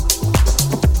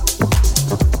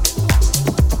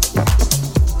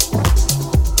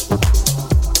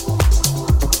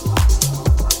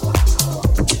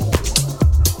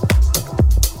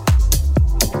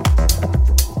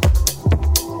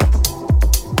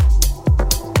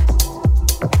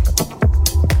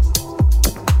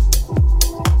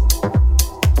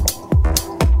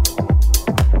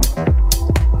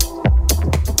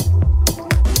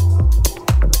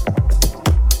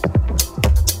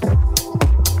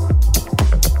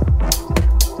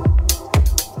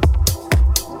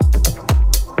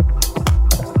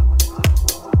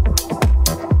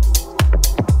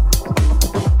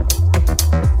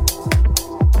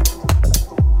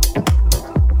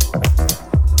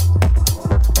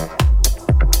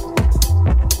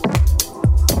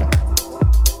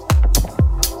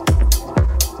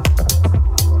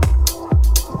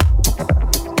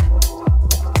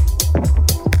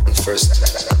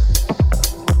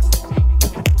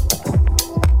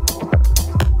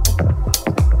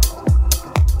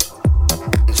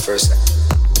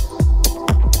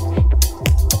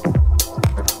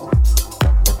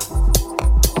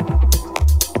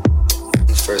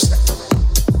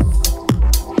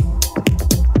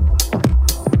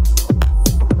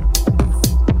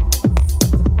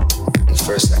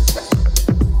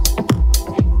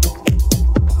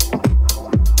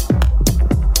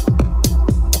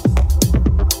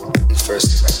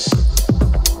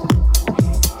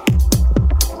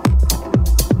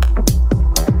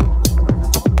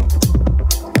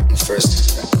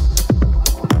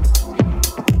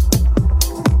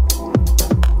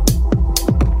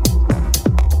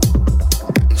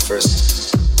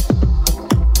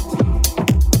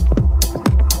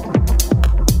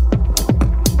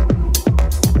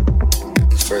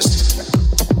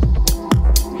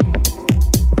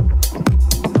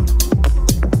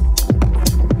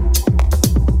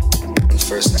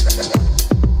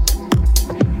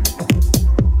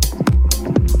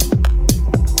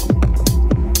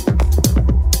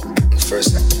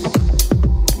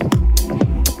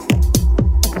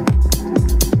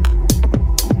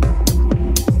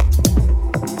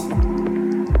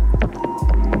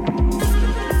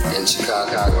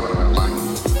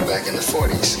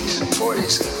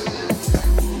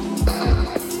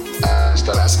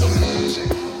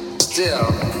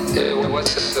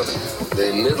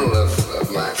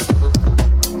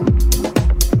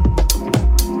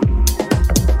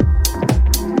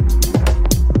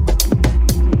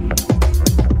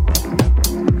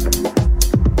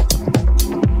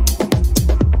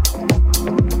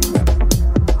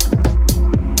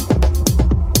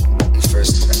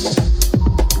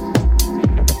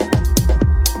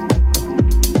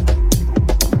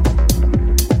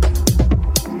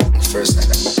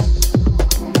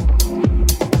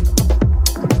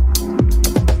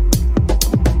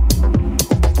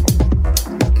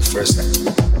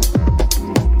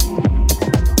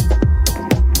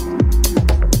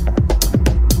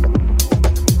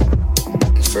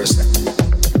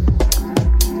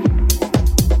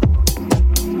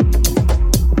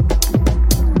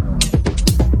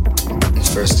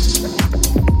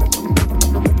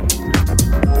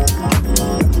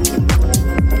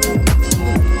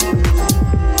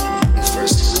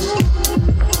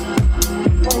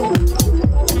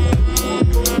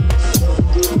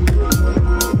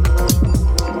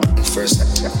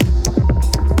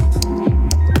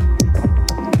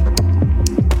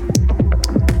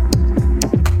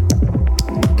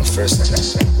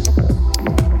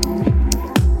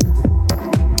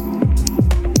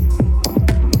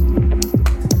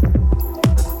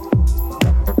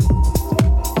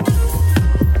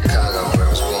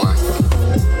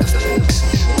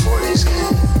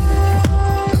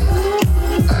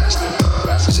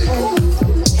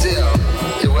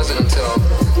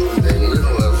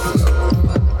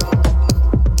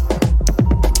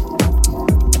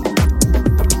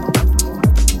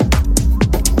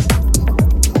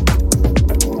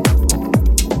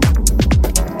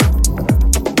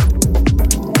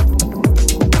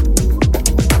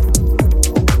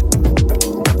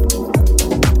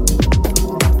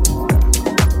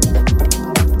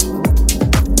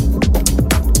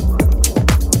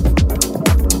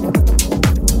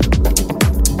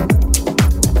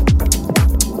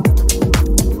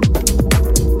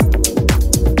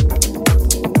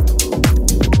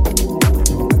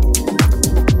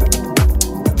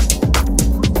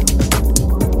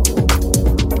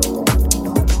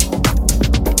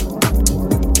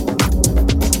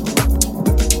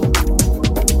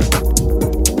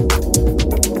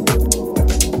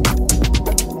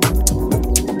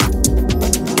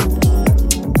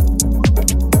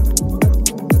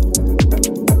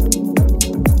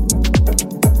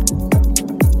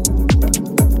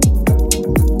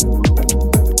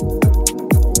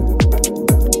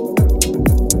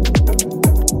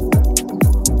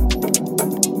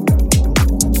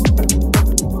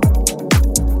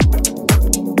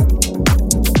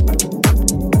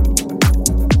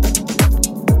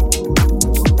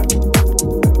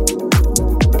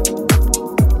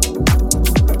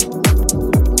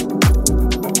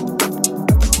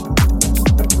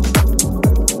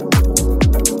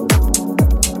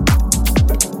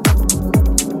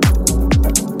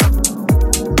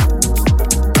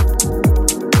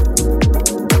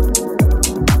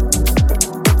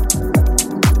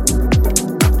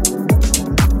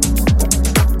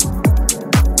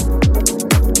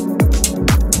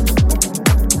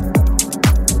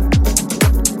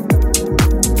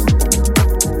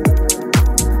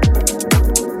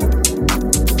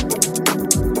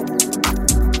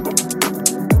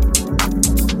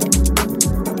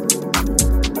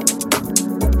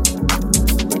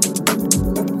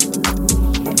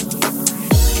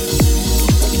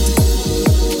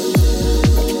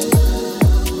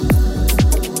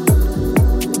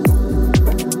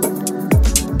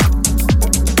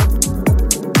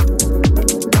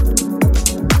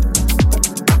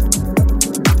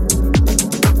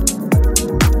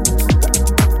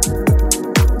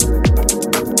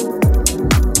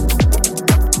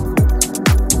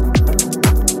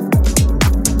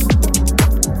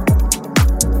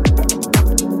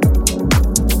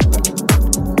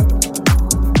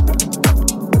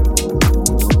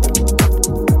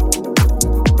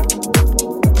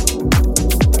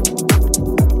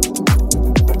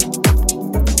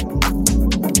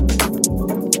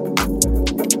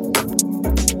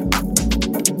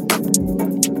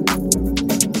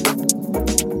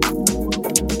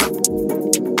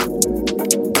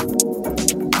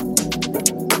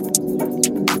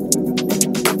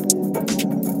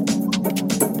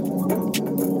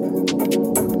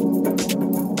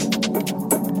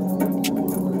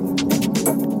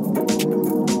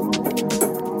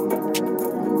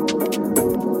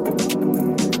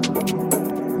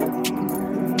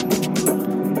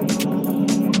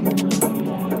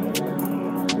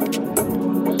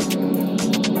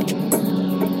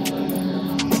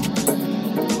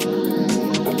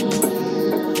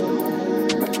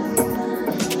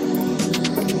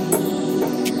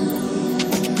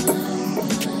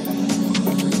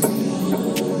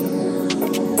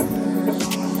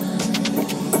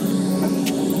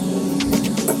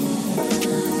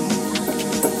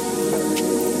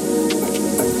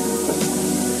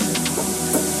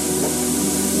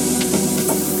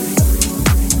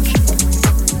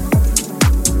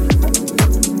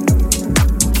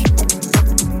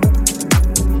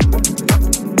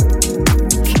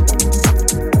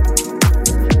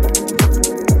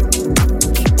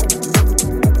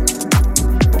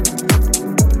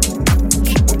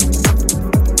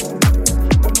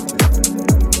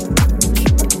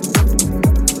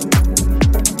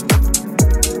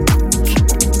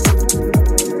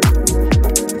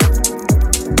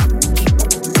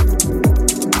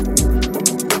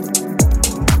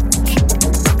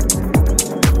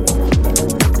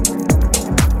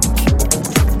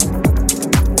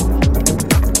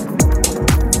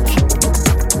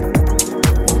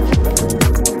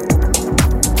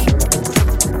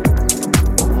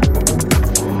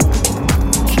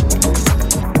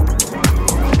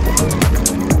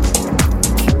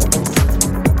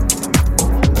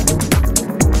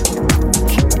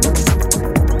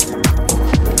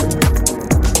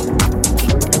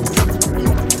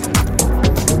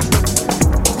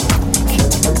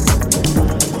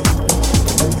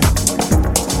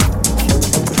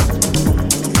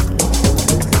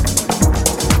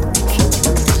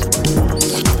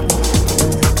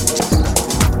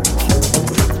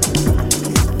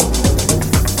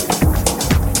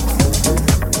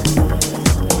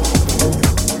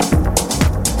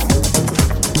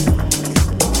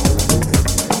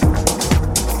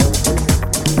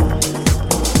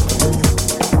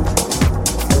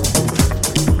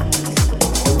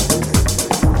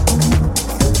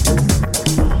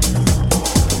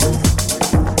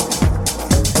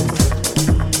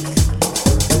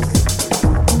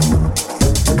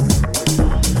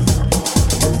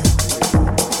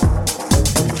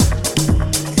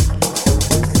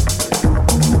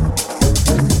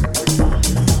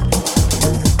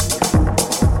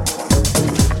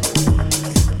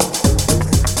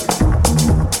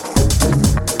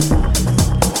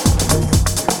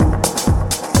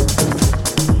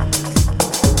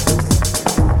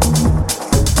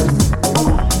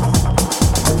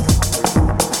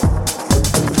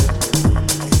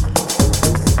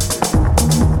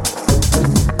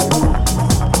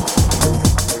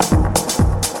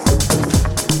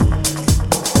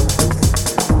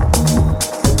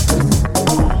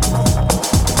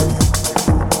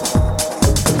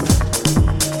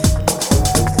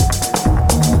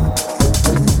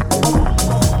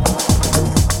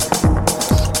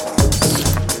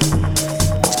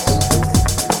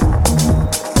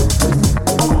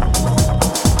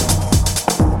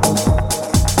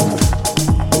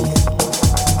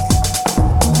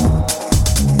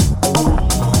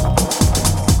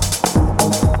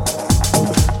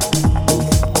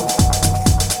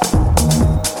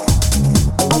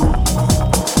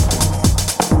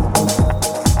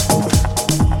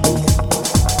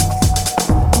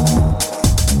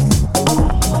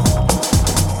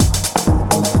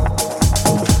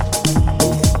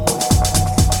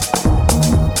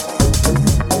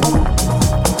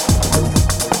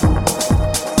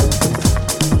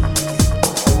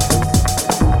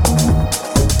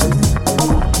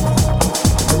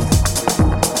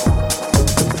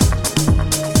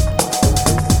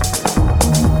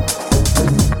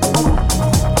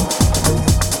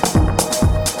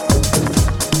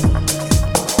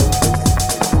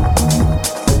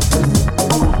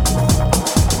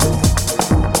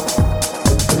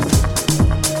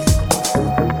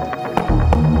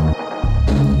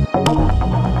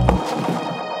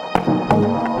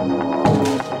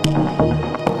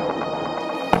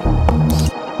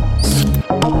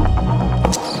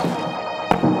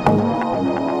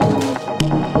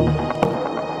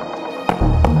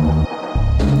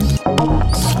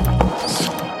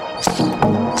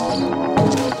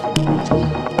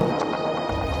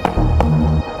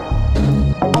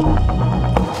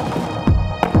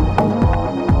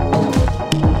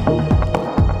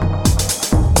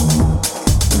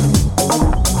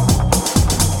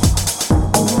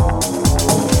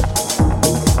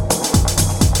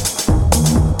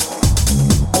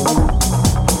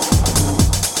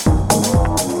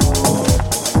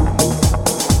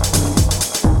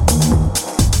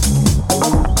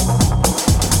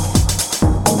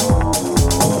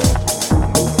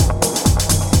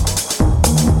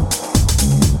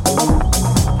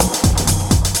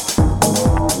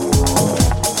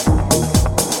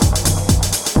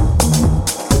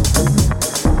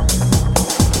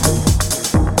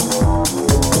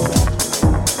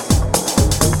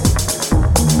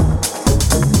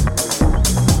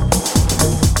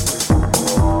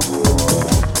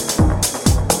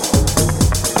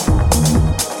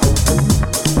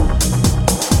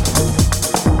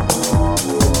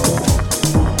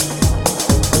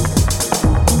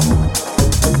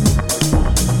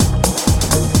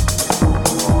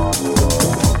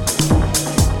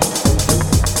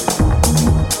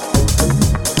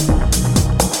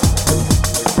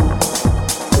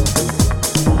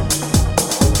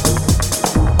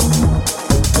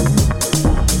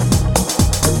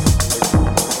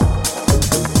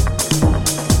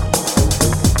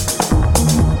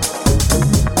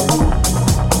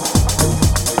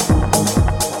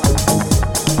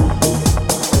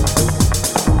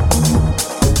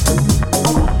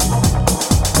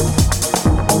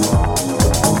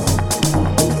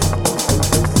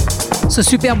 Ce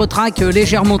superbe track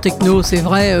légèrement techno, c'est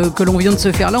vrai que l'on vient de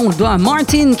se faire là, on le doit à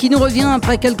Martin qui nous revient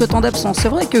après quelques temps d'absence. C'est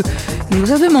vrai qu'il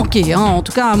nous avait manqué, hein, en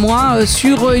tout cas à moi,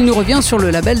 il nous revient sur le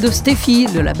label de Steffi,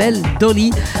 le label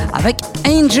Dolly, avec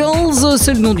Angels,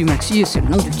 c'est le nom du maxi et c'est le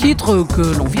nom du titre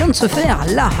que l'on vient de se faire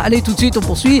là. Allez, tout de suite, on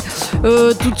poursuit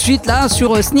tout de suite là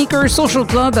sur Sneaker Social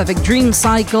Club avec Dream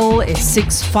Cycle et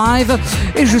 6-5.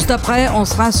 Et juste après, on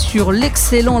sera sur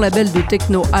l'excellent label de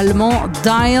techno allemand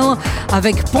Dial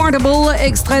avec Portable,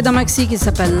 extrait d'un maxi qui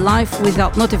s'appelle Life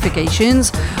Without Notifications.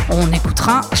 On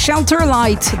écoutera Shelter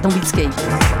Light dans Beatscape.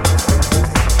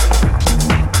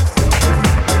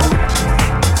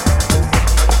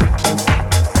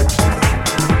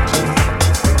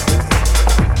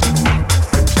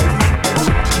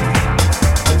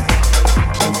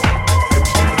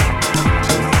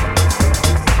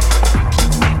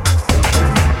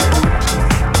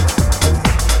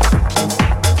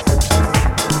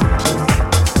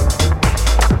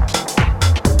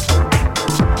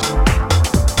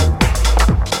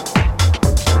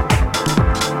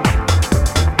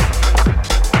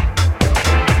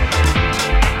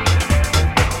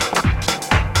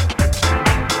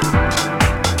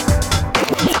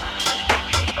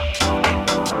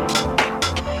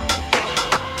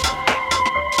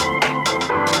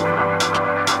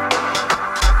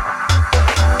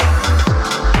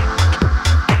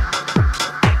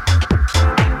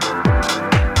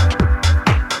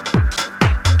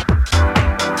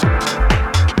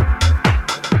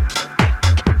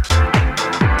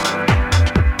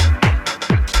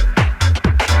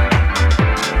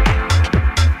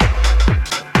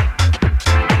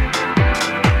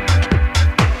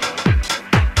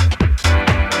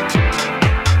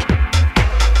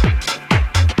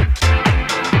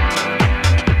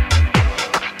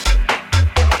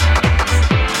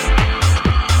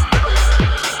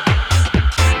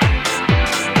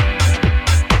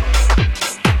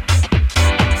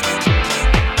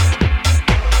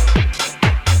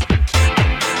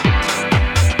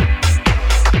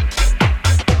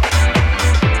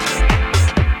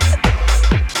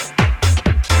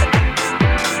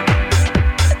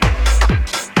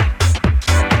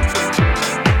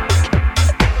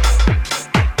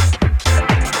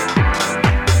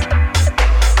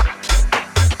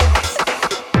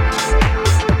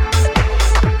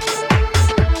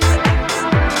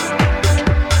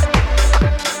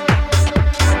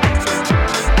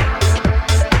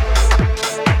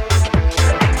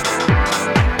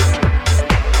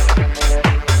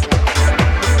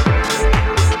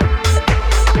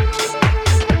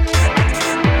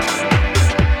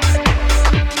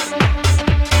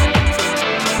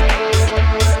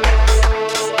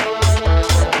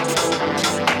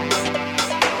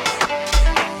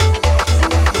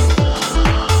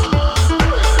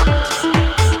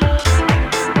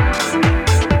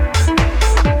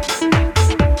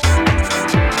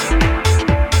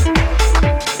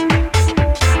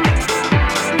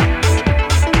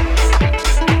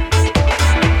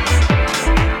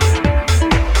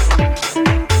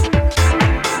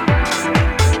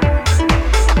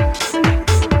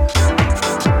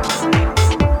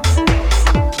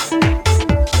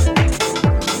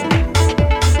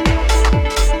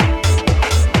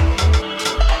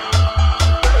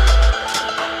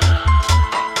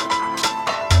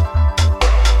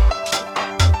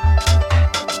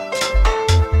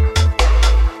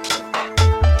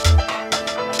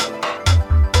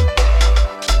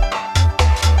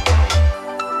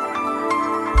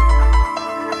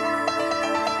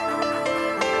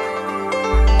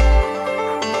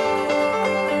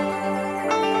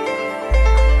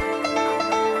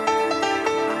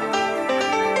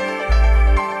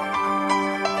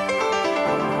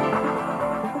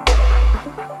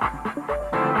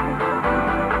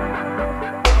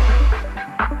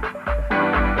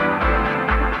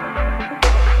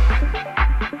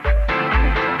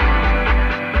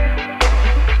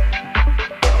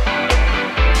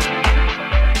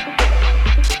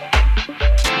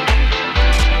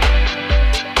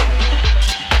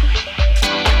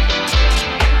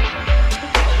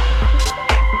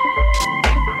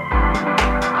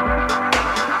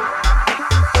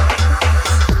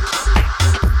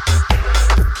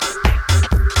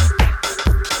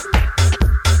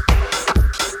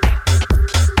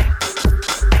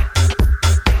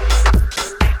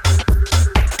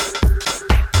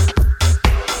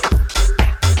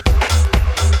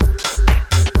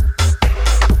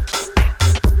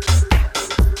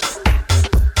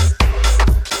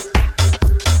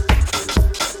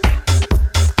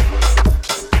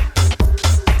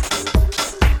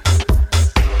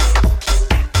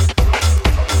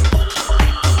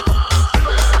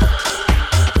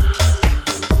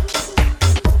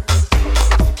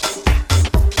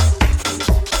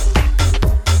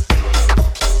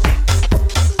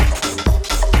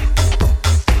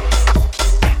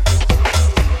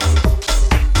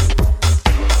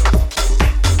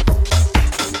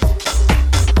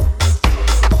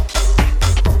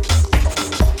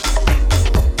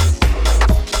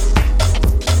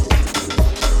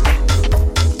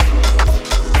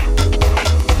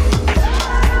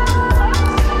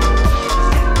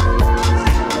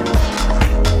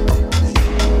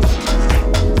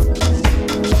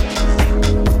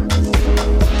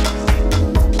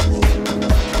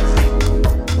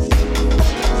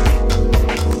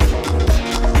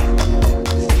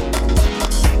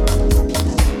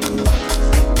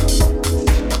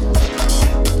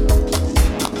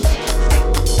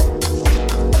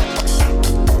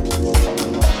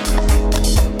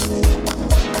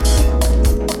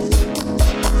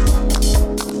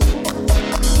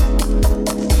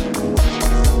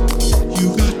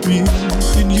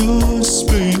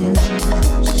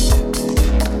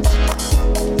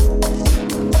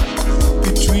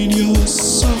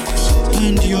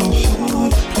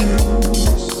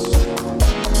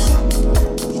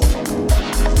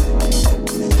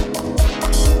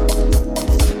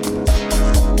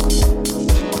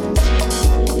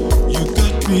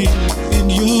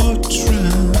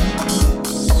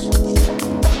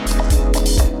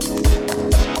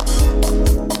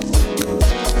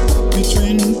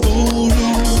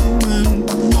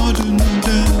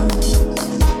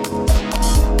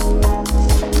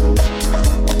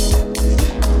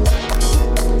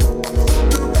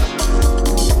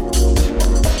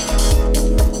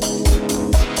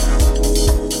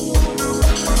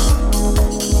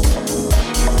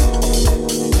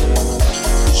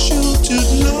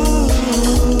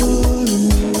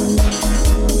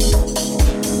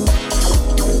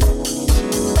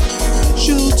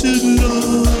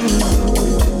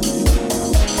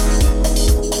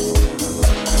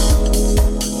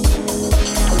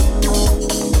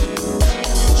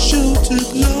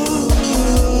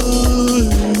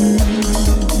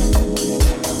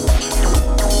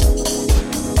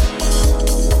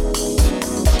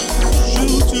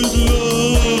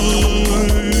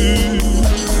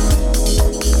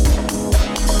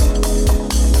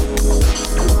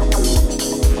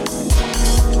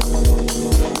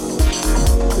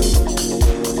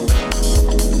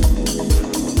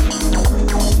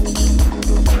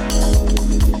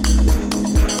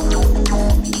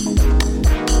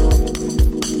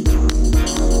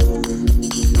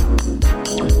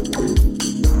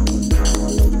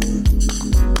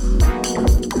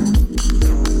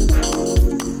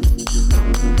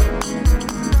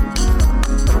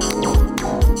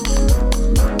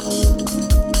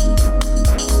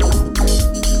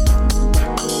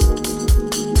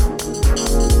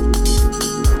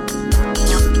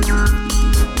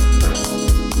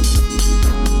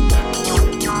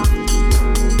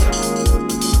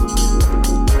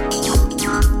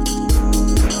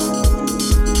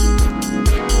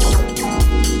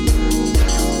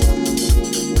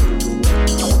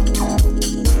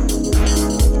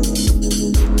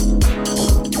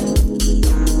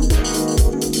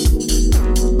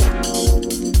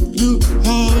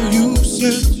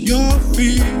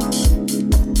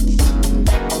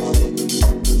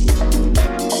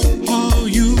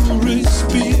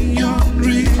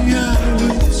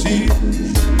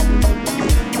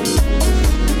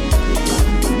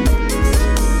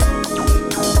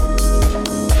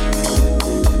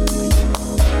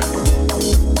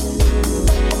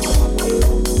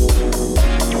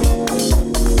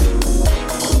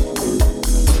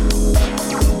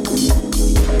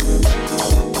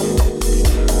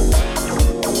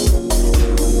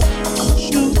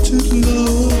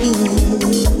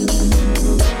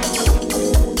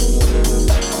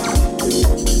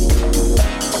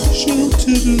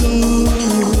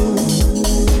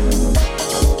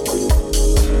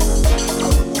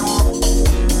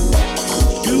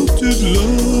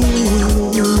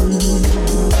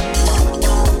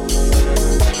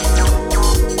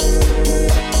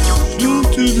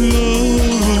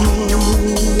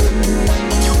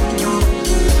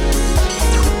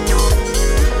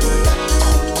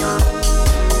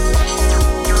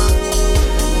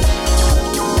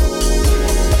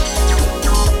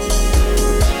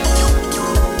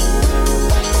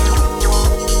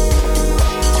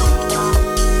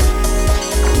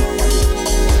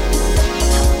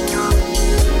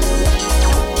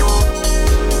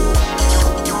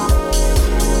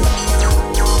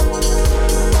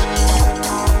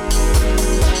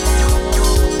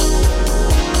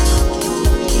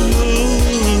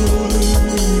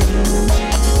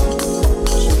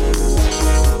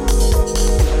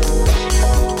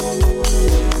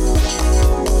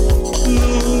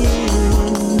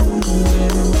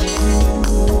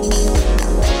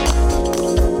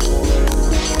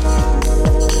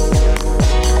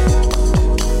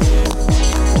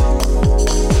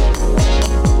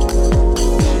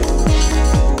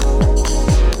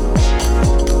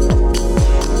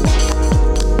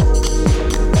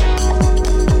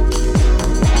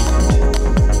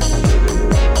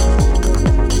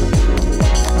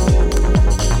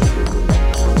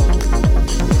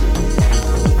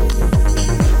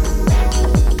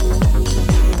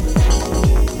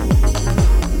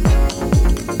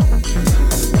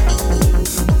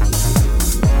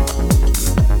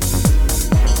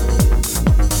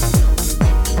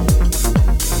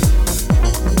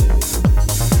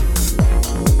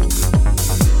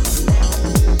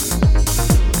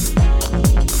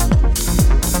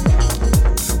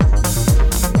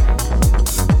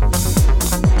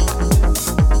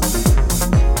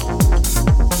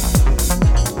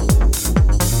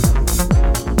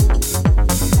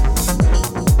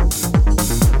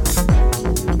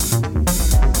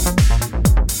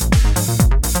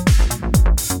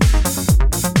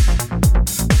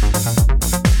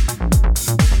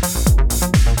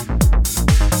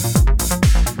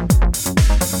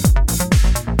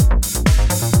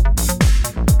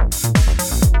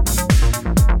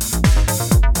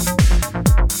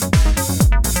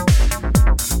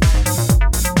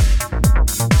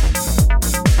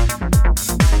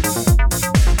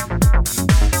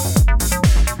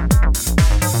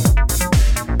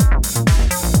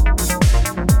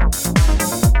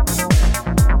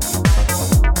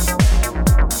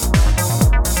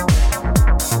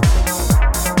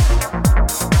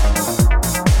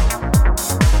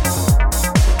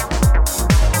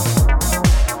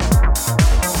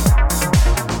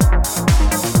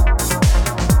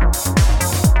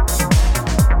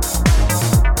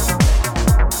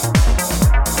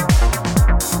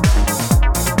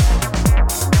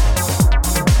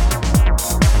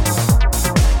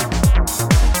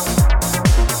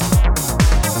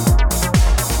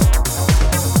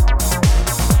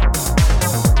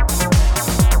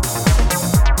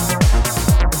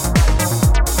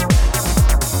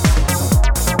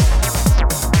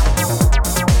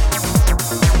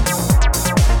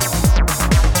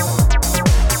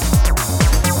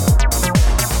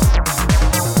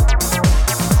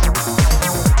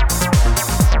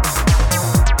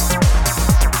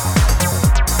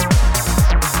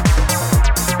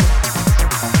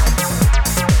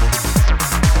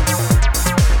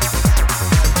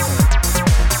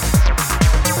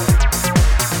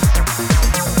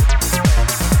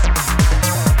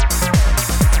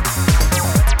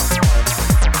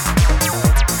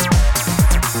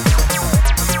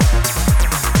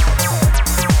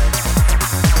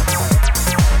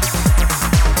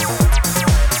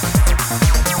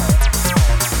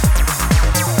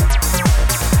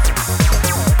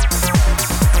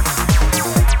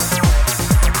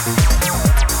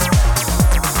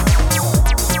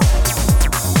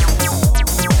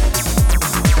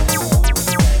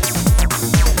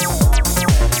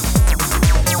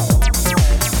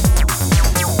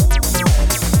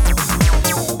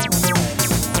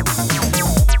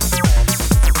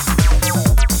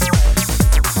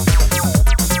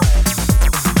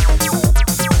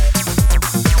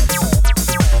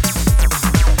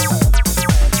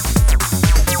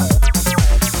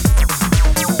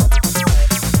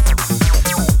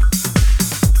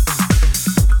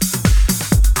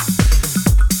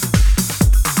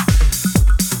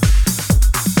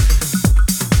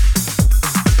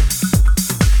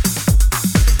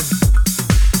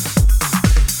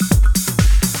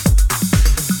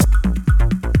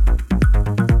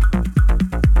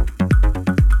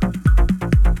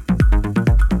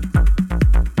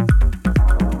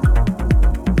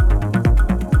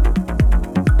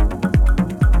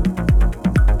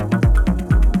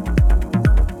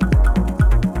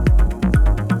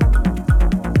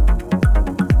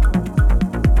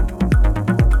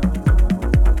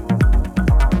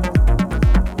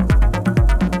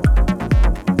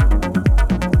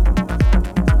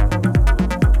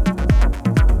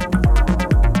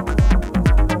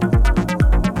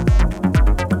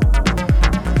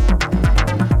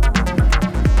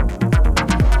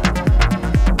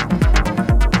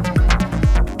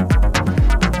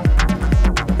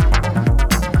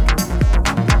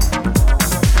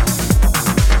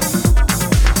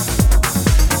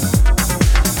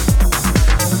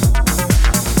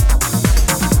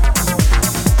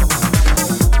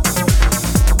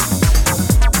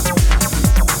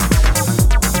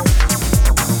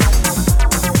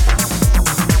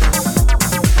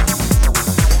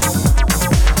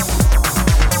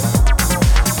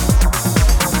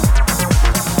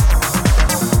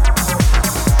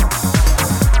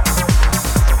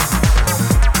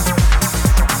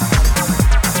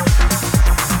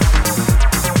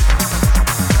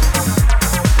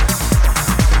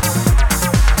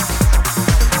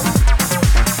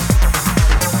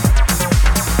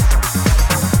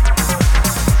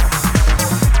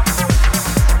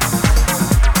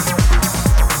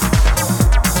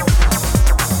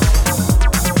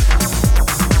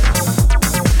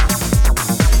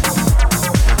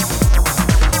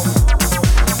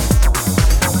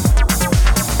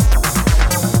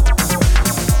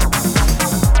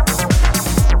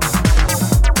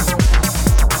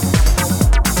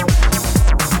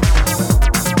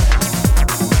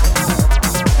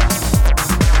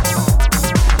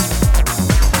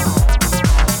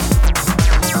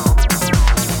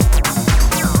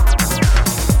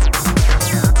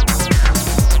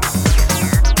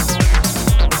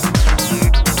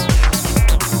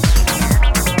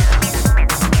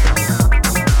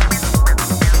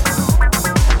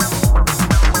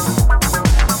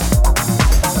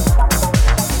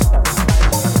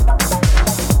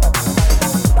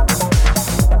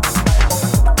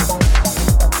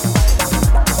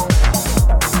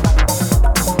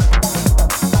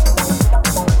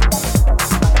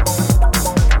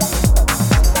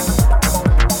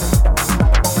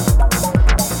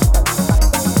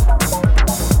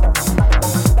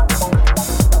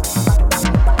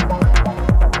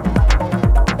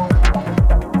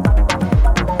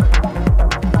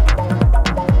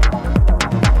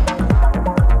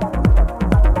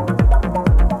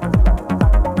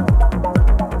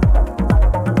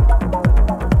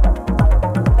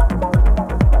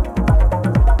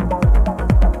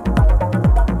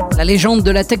 La légende de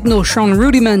la techno Sean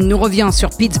Rudiman nous revient sur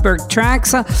Pittsburgh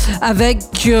Tracks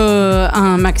avec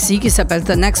un maxi qui s'appelle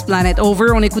The Next Planet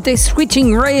Over. On écoutait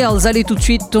Switching Rails. Allez, tout de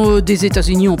suite des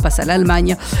États-Unis, on passe à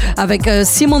l'Allemagne avec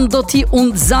Simon Dotti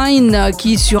und Sein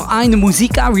qui sur Eine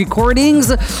Musica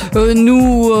Recordings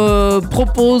nous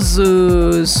propose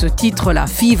ce titre-là,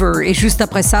 Fever. Et juste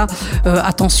après ça,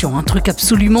 attention, un truc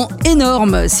absolument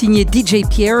énorme signé DJ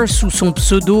Pierre sous son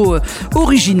pseudo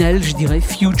originel, je dirais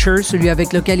Future, celui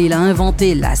avec lequel il a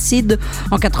inventé l'acid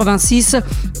en 86.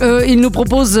 Il nous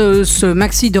propose ce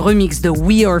maxi de remix de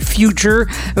We Are Future.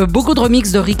 Beaucoup de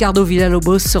remix de Ricardo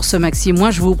Villalobos sur ce maxi.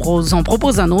 Moi, je vous en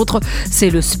propose un autre. C'est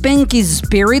le Spanky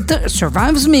Spirit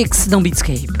Survives Mix dans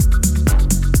Beatscape.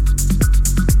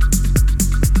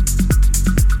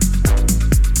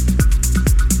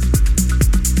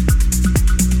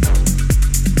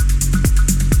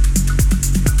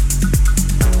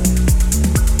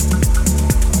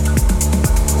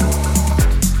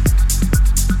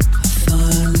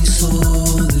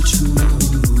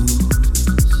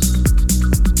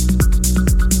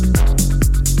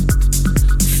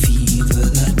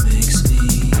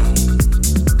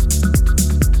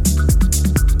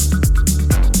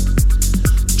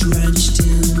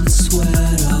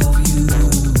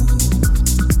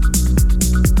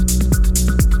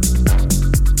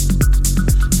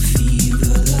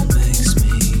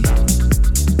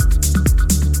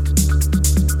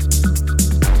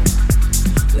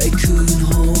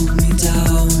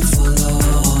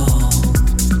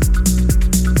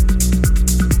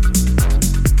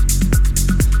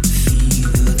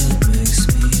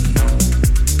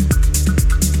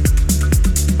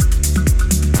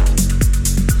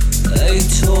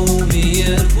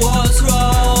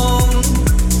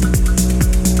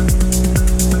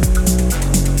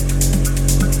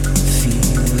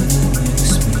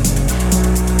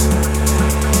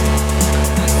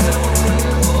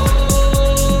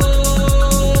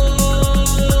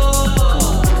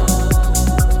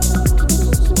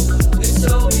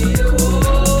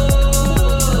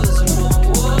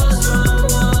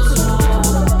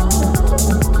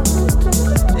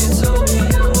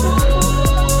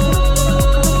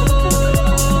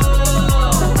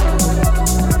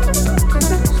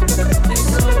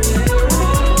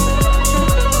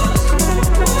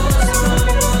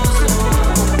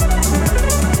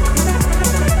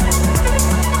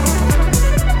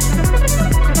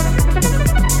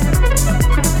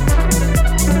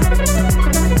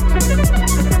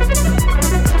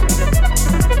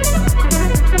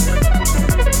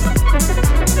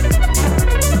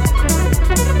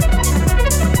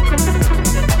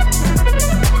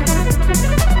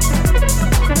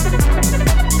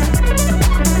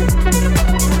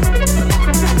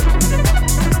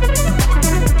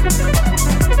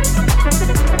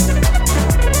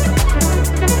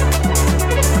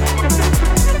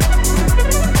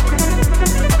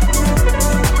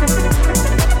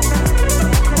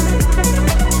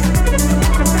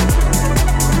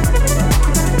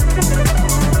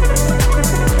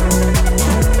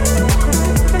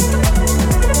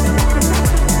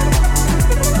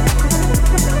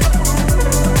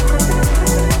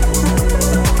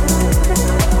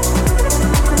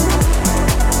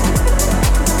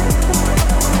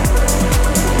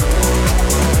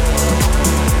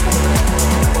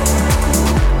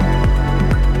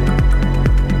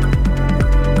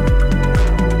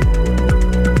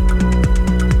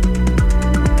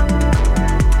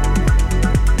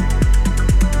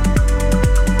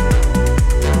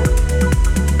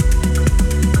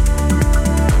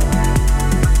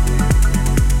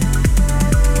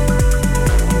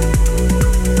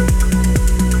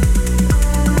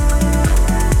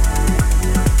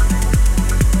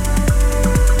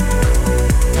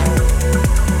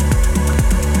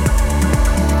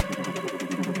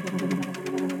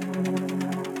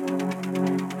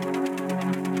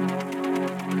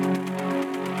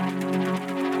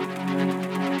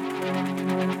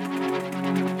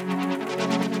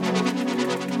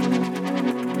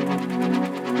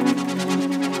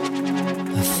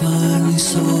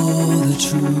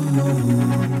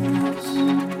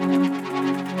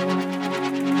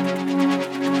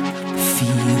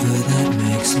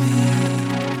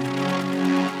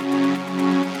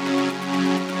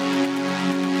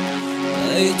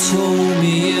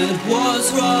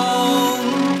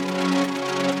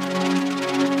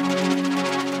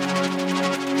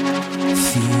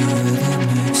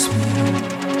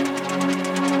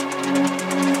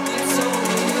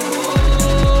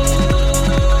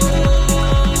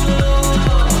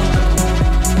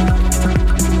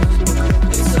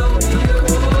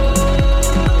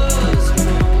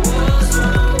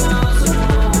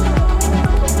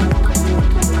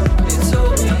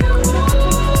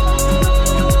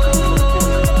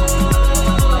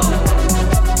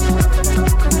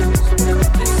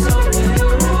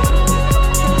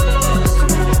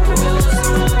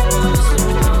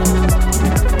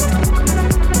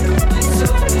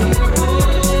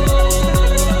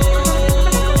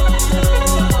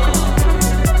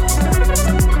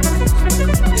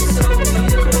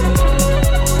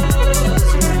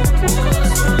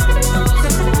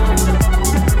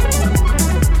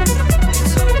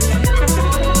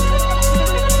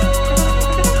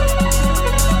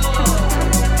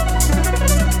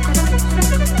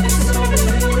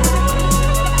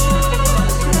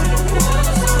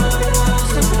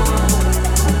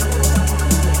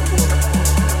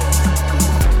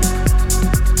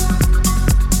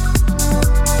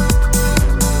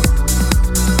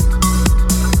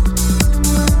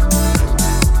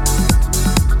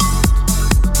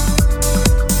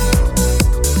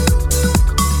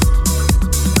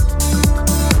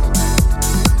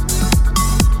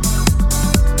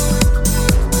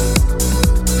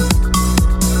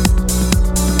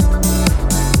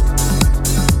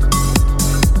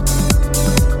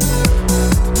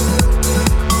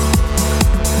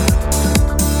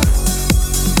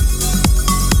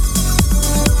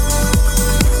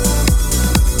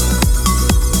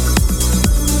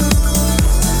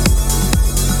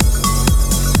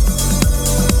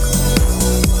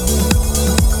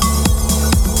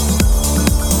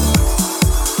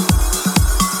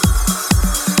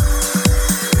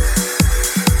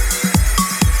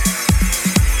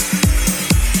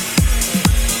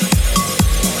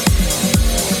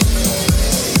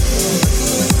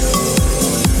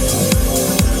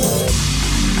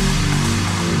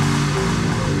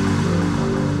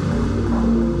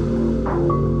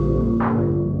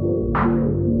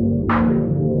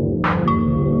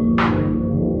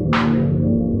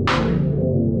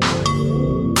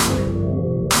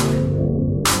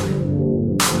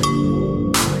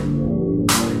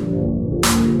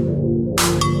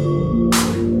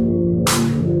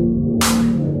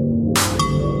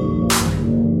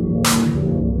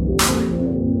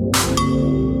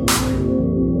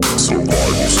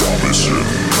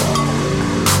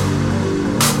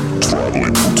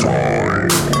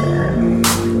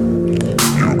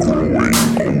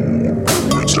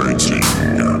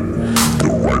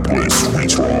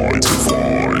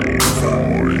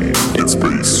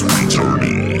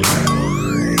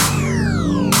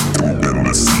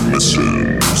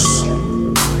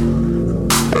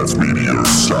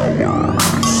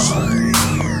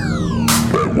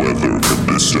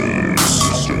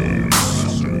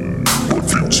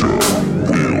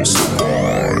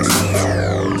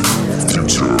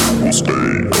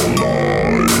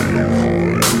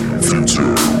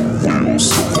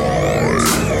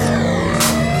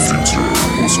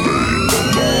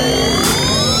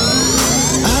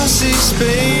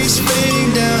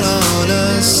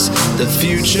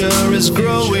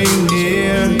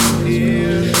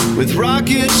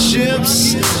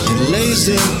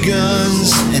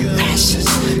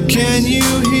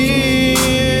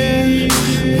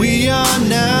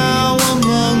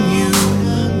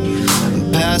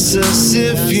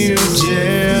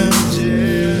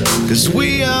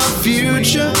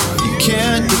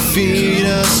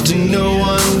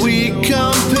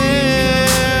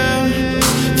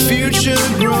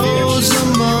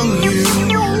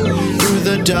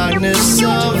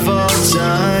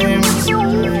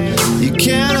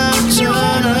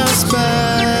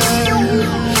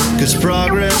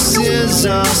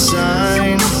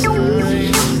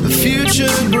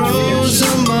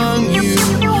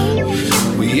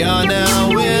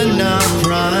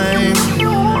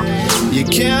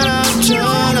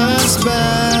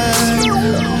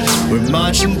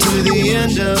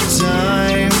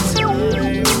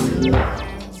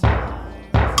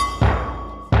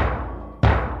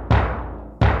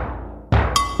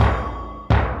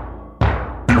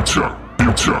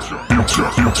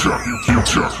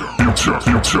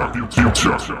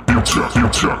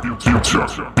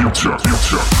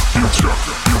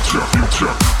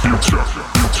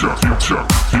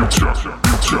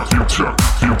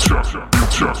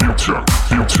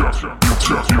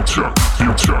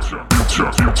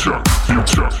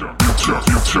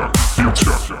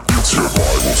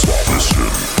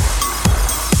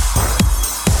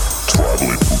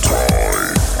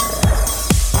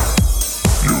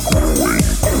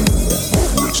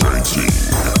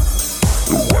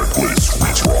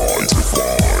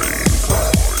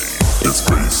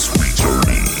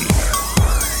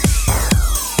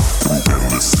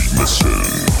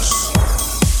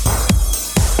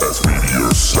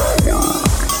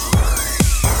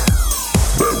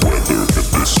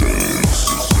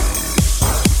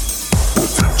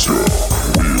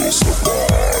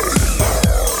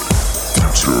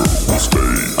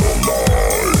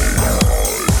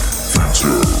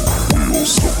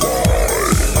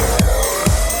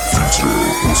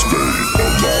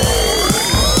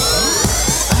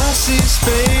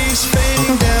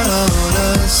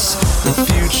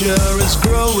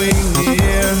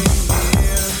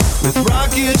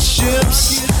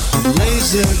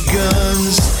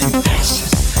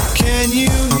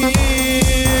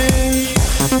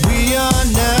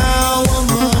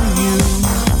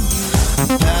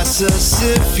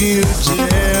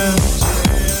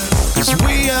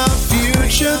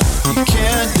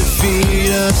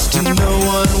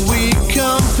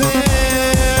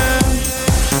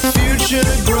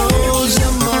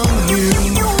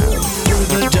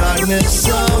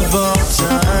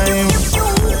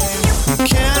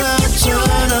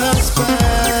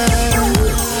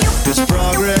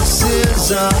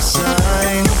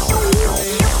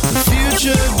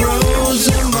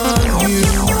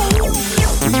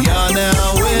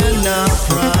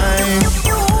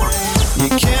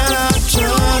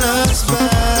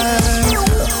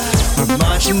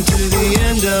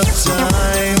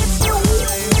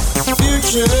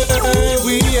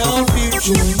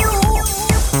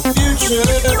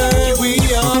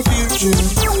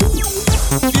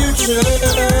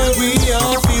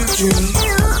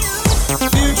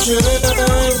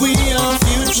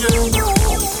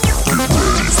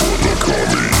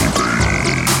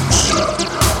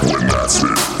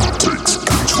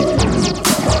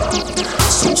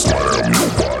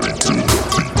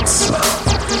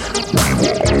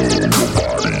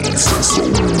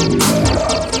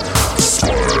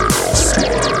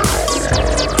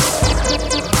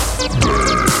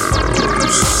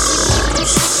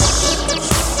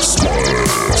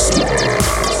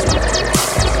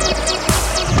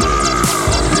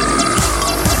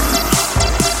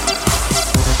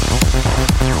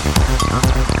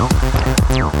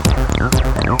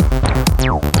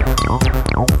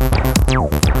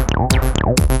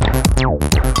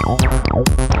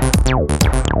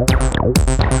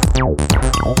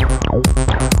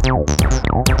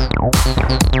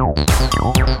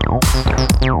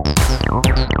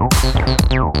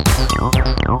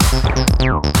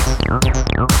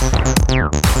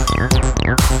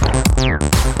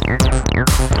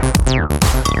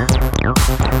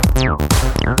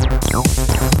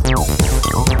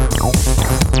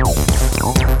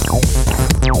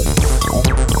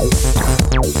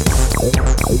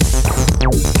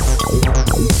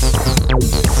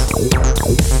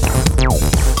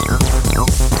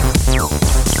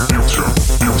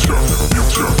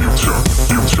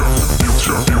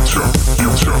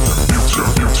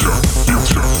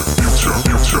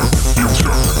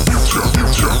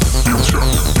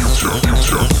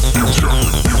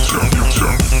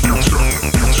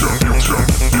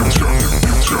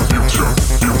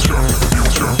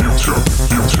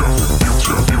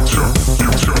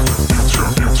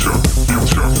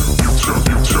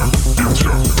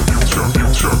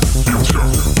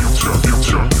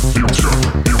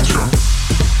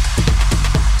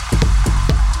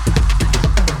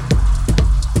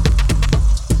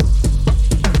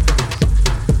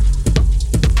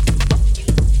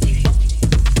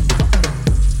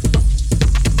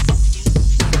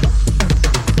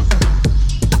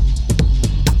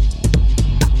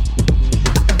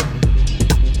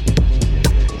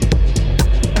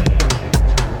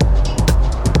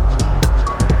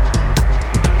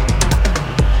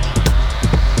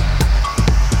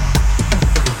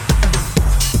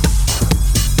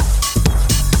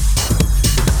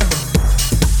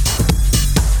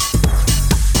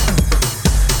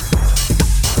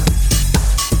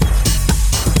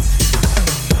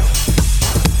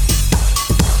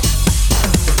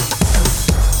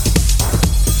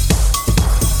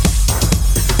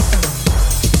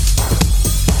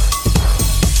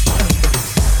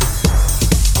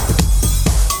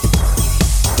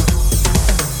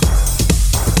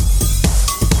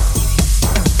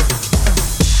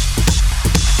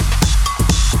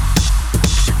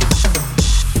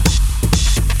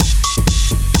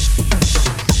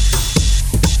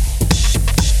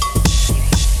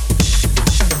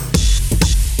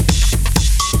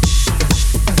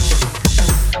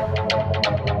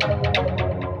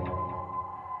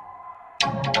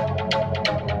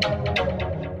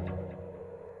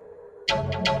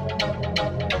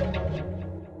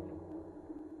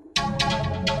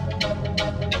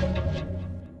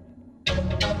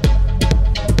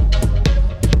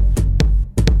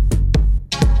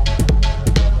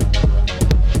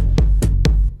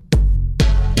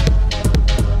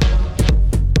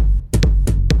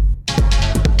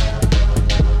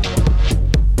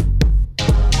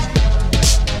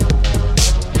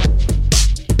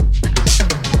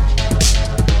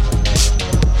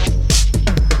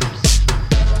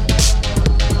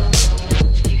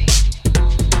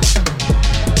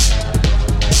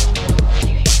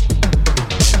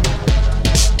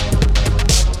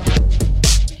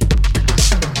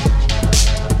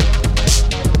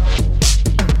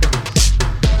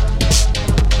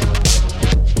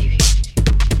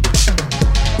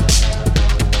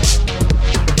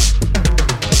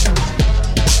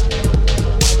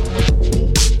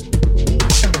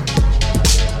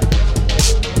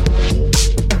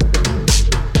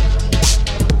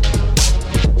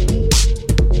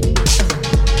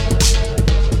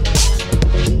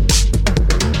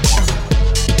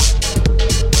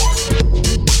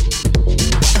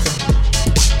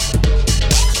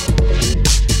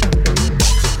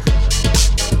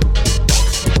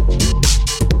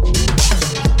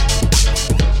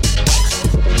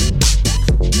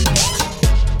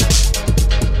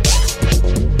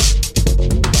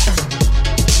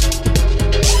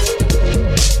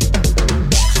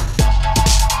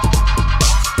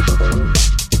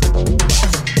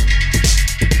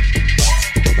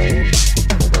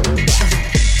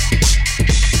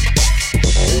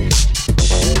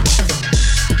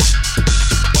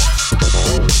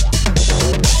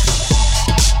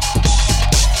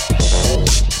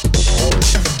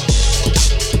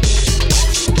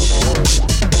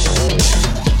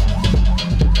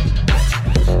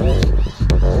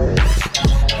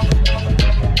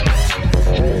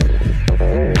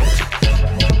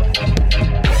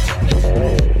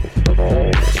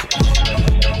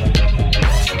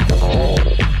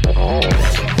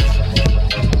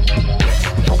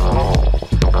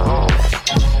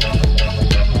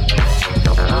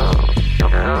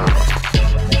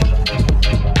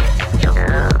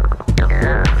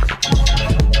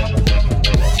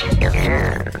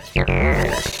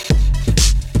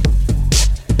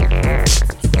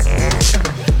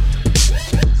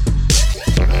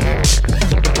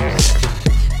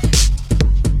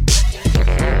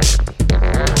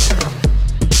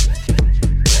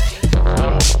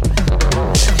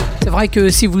 vrai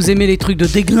que si vous aimez les trucs de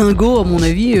déglingo, à mon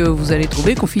avis, vous allez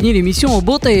trouver qu'on finit l'émission en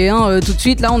beauté. Hein. Tout de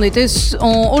suite, là, on était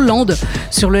en Hollande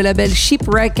sur le label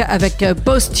Shipwreck avec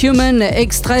Posthuman,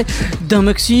 extrait d'un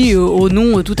maxi au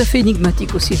nom tout à fait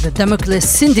énigmatique aussi, The Damocles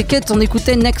Syndicate. On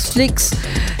écoutait Netflix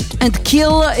and Kill,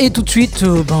 et tout de suite,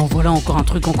 voilà encore un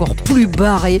truc encore plus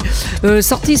barré,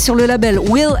 sorti sur le label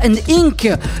Will and Ink.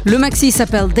 Le maxi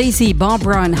s'appelle Daisy,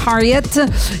 Barbara and Harriet,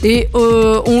 et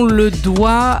on le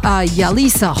doit à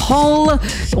Yalisa Hall.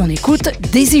 On écoute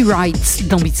Daisy Wright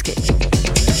dans Beatscape.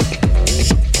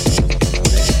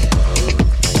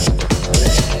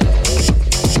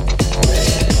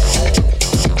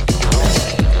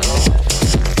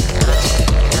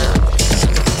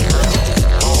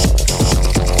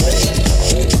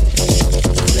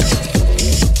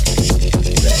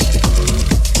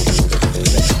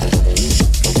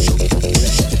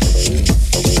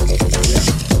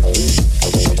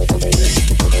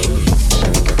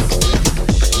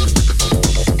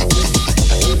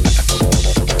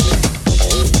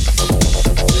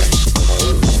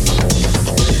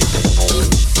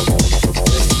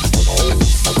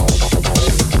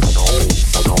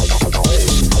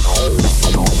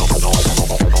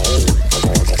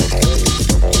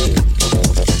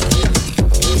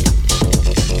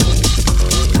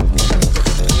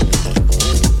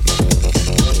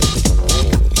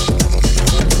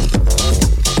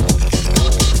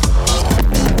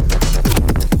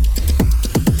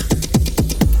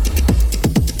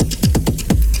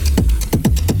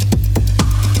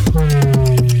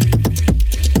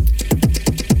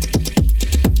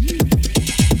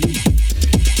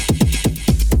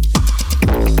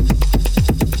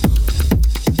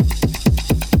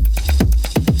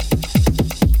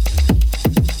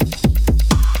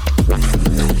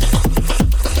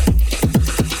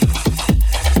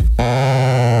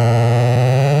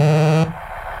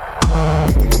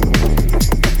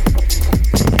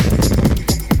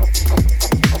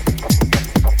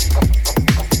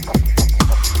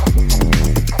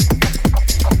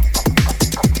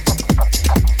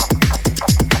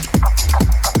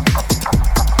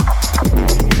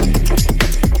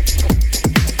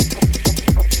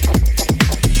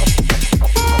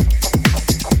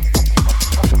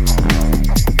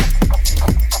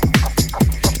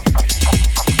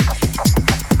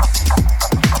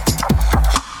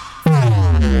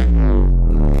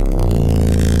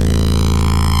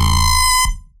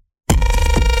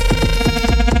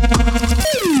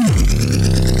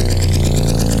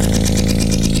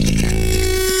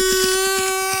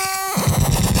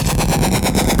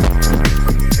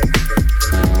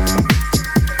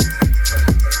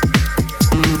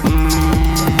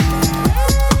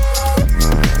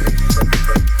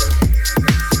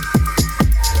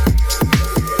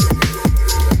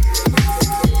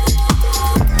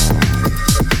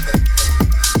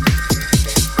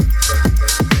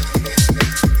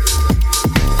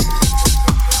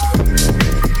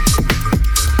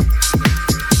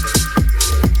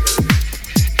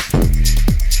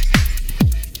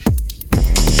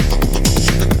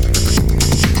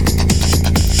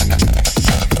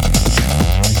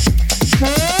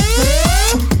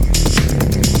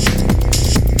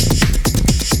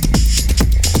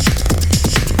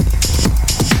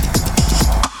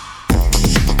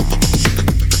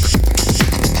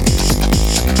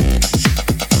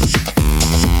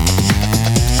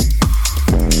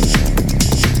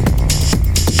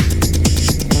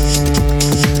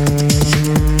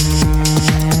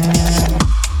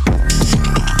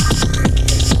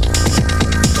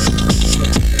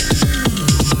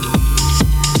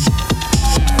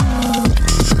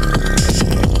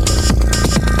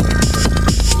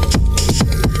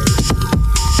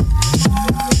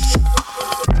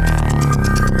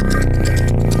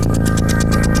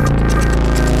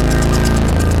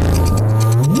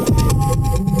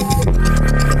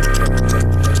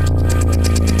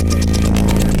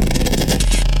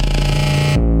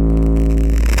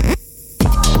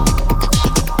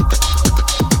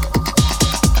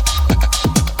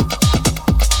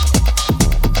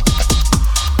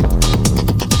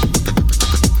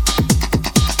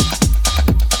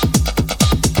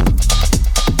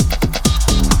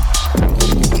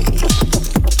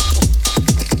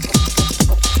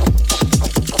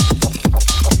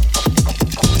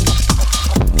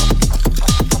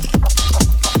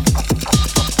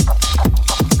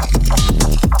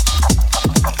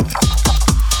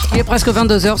 est presque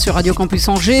 22h sur Radio Campus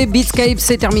Angers. Beatscape,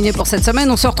 c'est terminé pour cette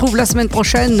semaine. On se retrouve la semaine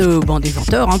prochaine, dès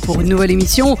 20h, pour une nouvelle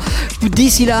émission.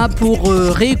 D'ici là, pour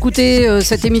réécouter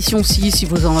cette émission-ci, si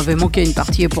vous en avez manqué une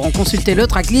partie et pour en consulter le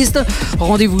tracklist,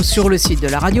 rendez-vous sur le site de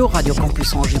la radio,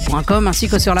 radiocampusangers.com, ainsi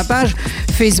que sur la page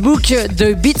Facebook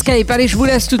de Beatscape. Allez, je vous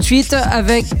laisse tout de suite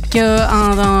avec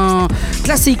un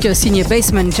classique signé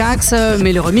Basement Jaxx,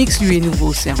 mais le remix, lui, est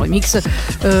nouveau. C'est un remix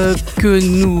que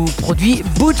nous produit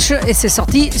Butch et c'est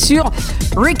sorti sur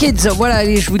Rickets. Voilà,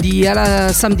 allez, je vous dis à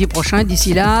la samedi prochain.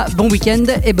 D'ici là, bon week-end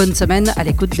et bonne semaine à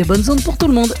l'écoute des bonnes ondes pour tout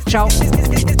le monde. Ciao.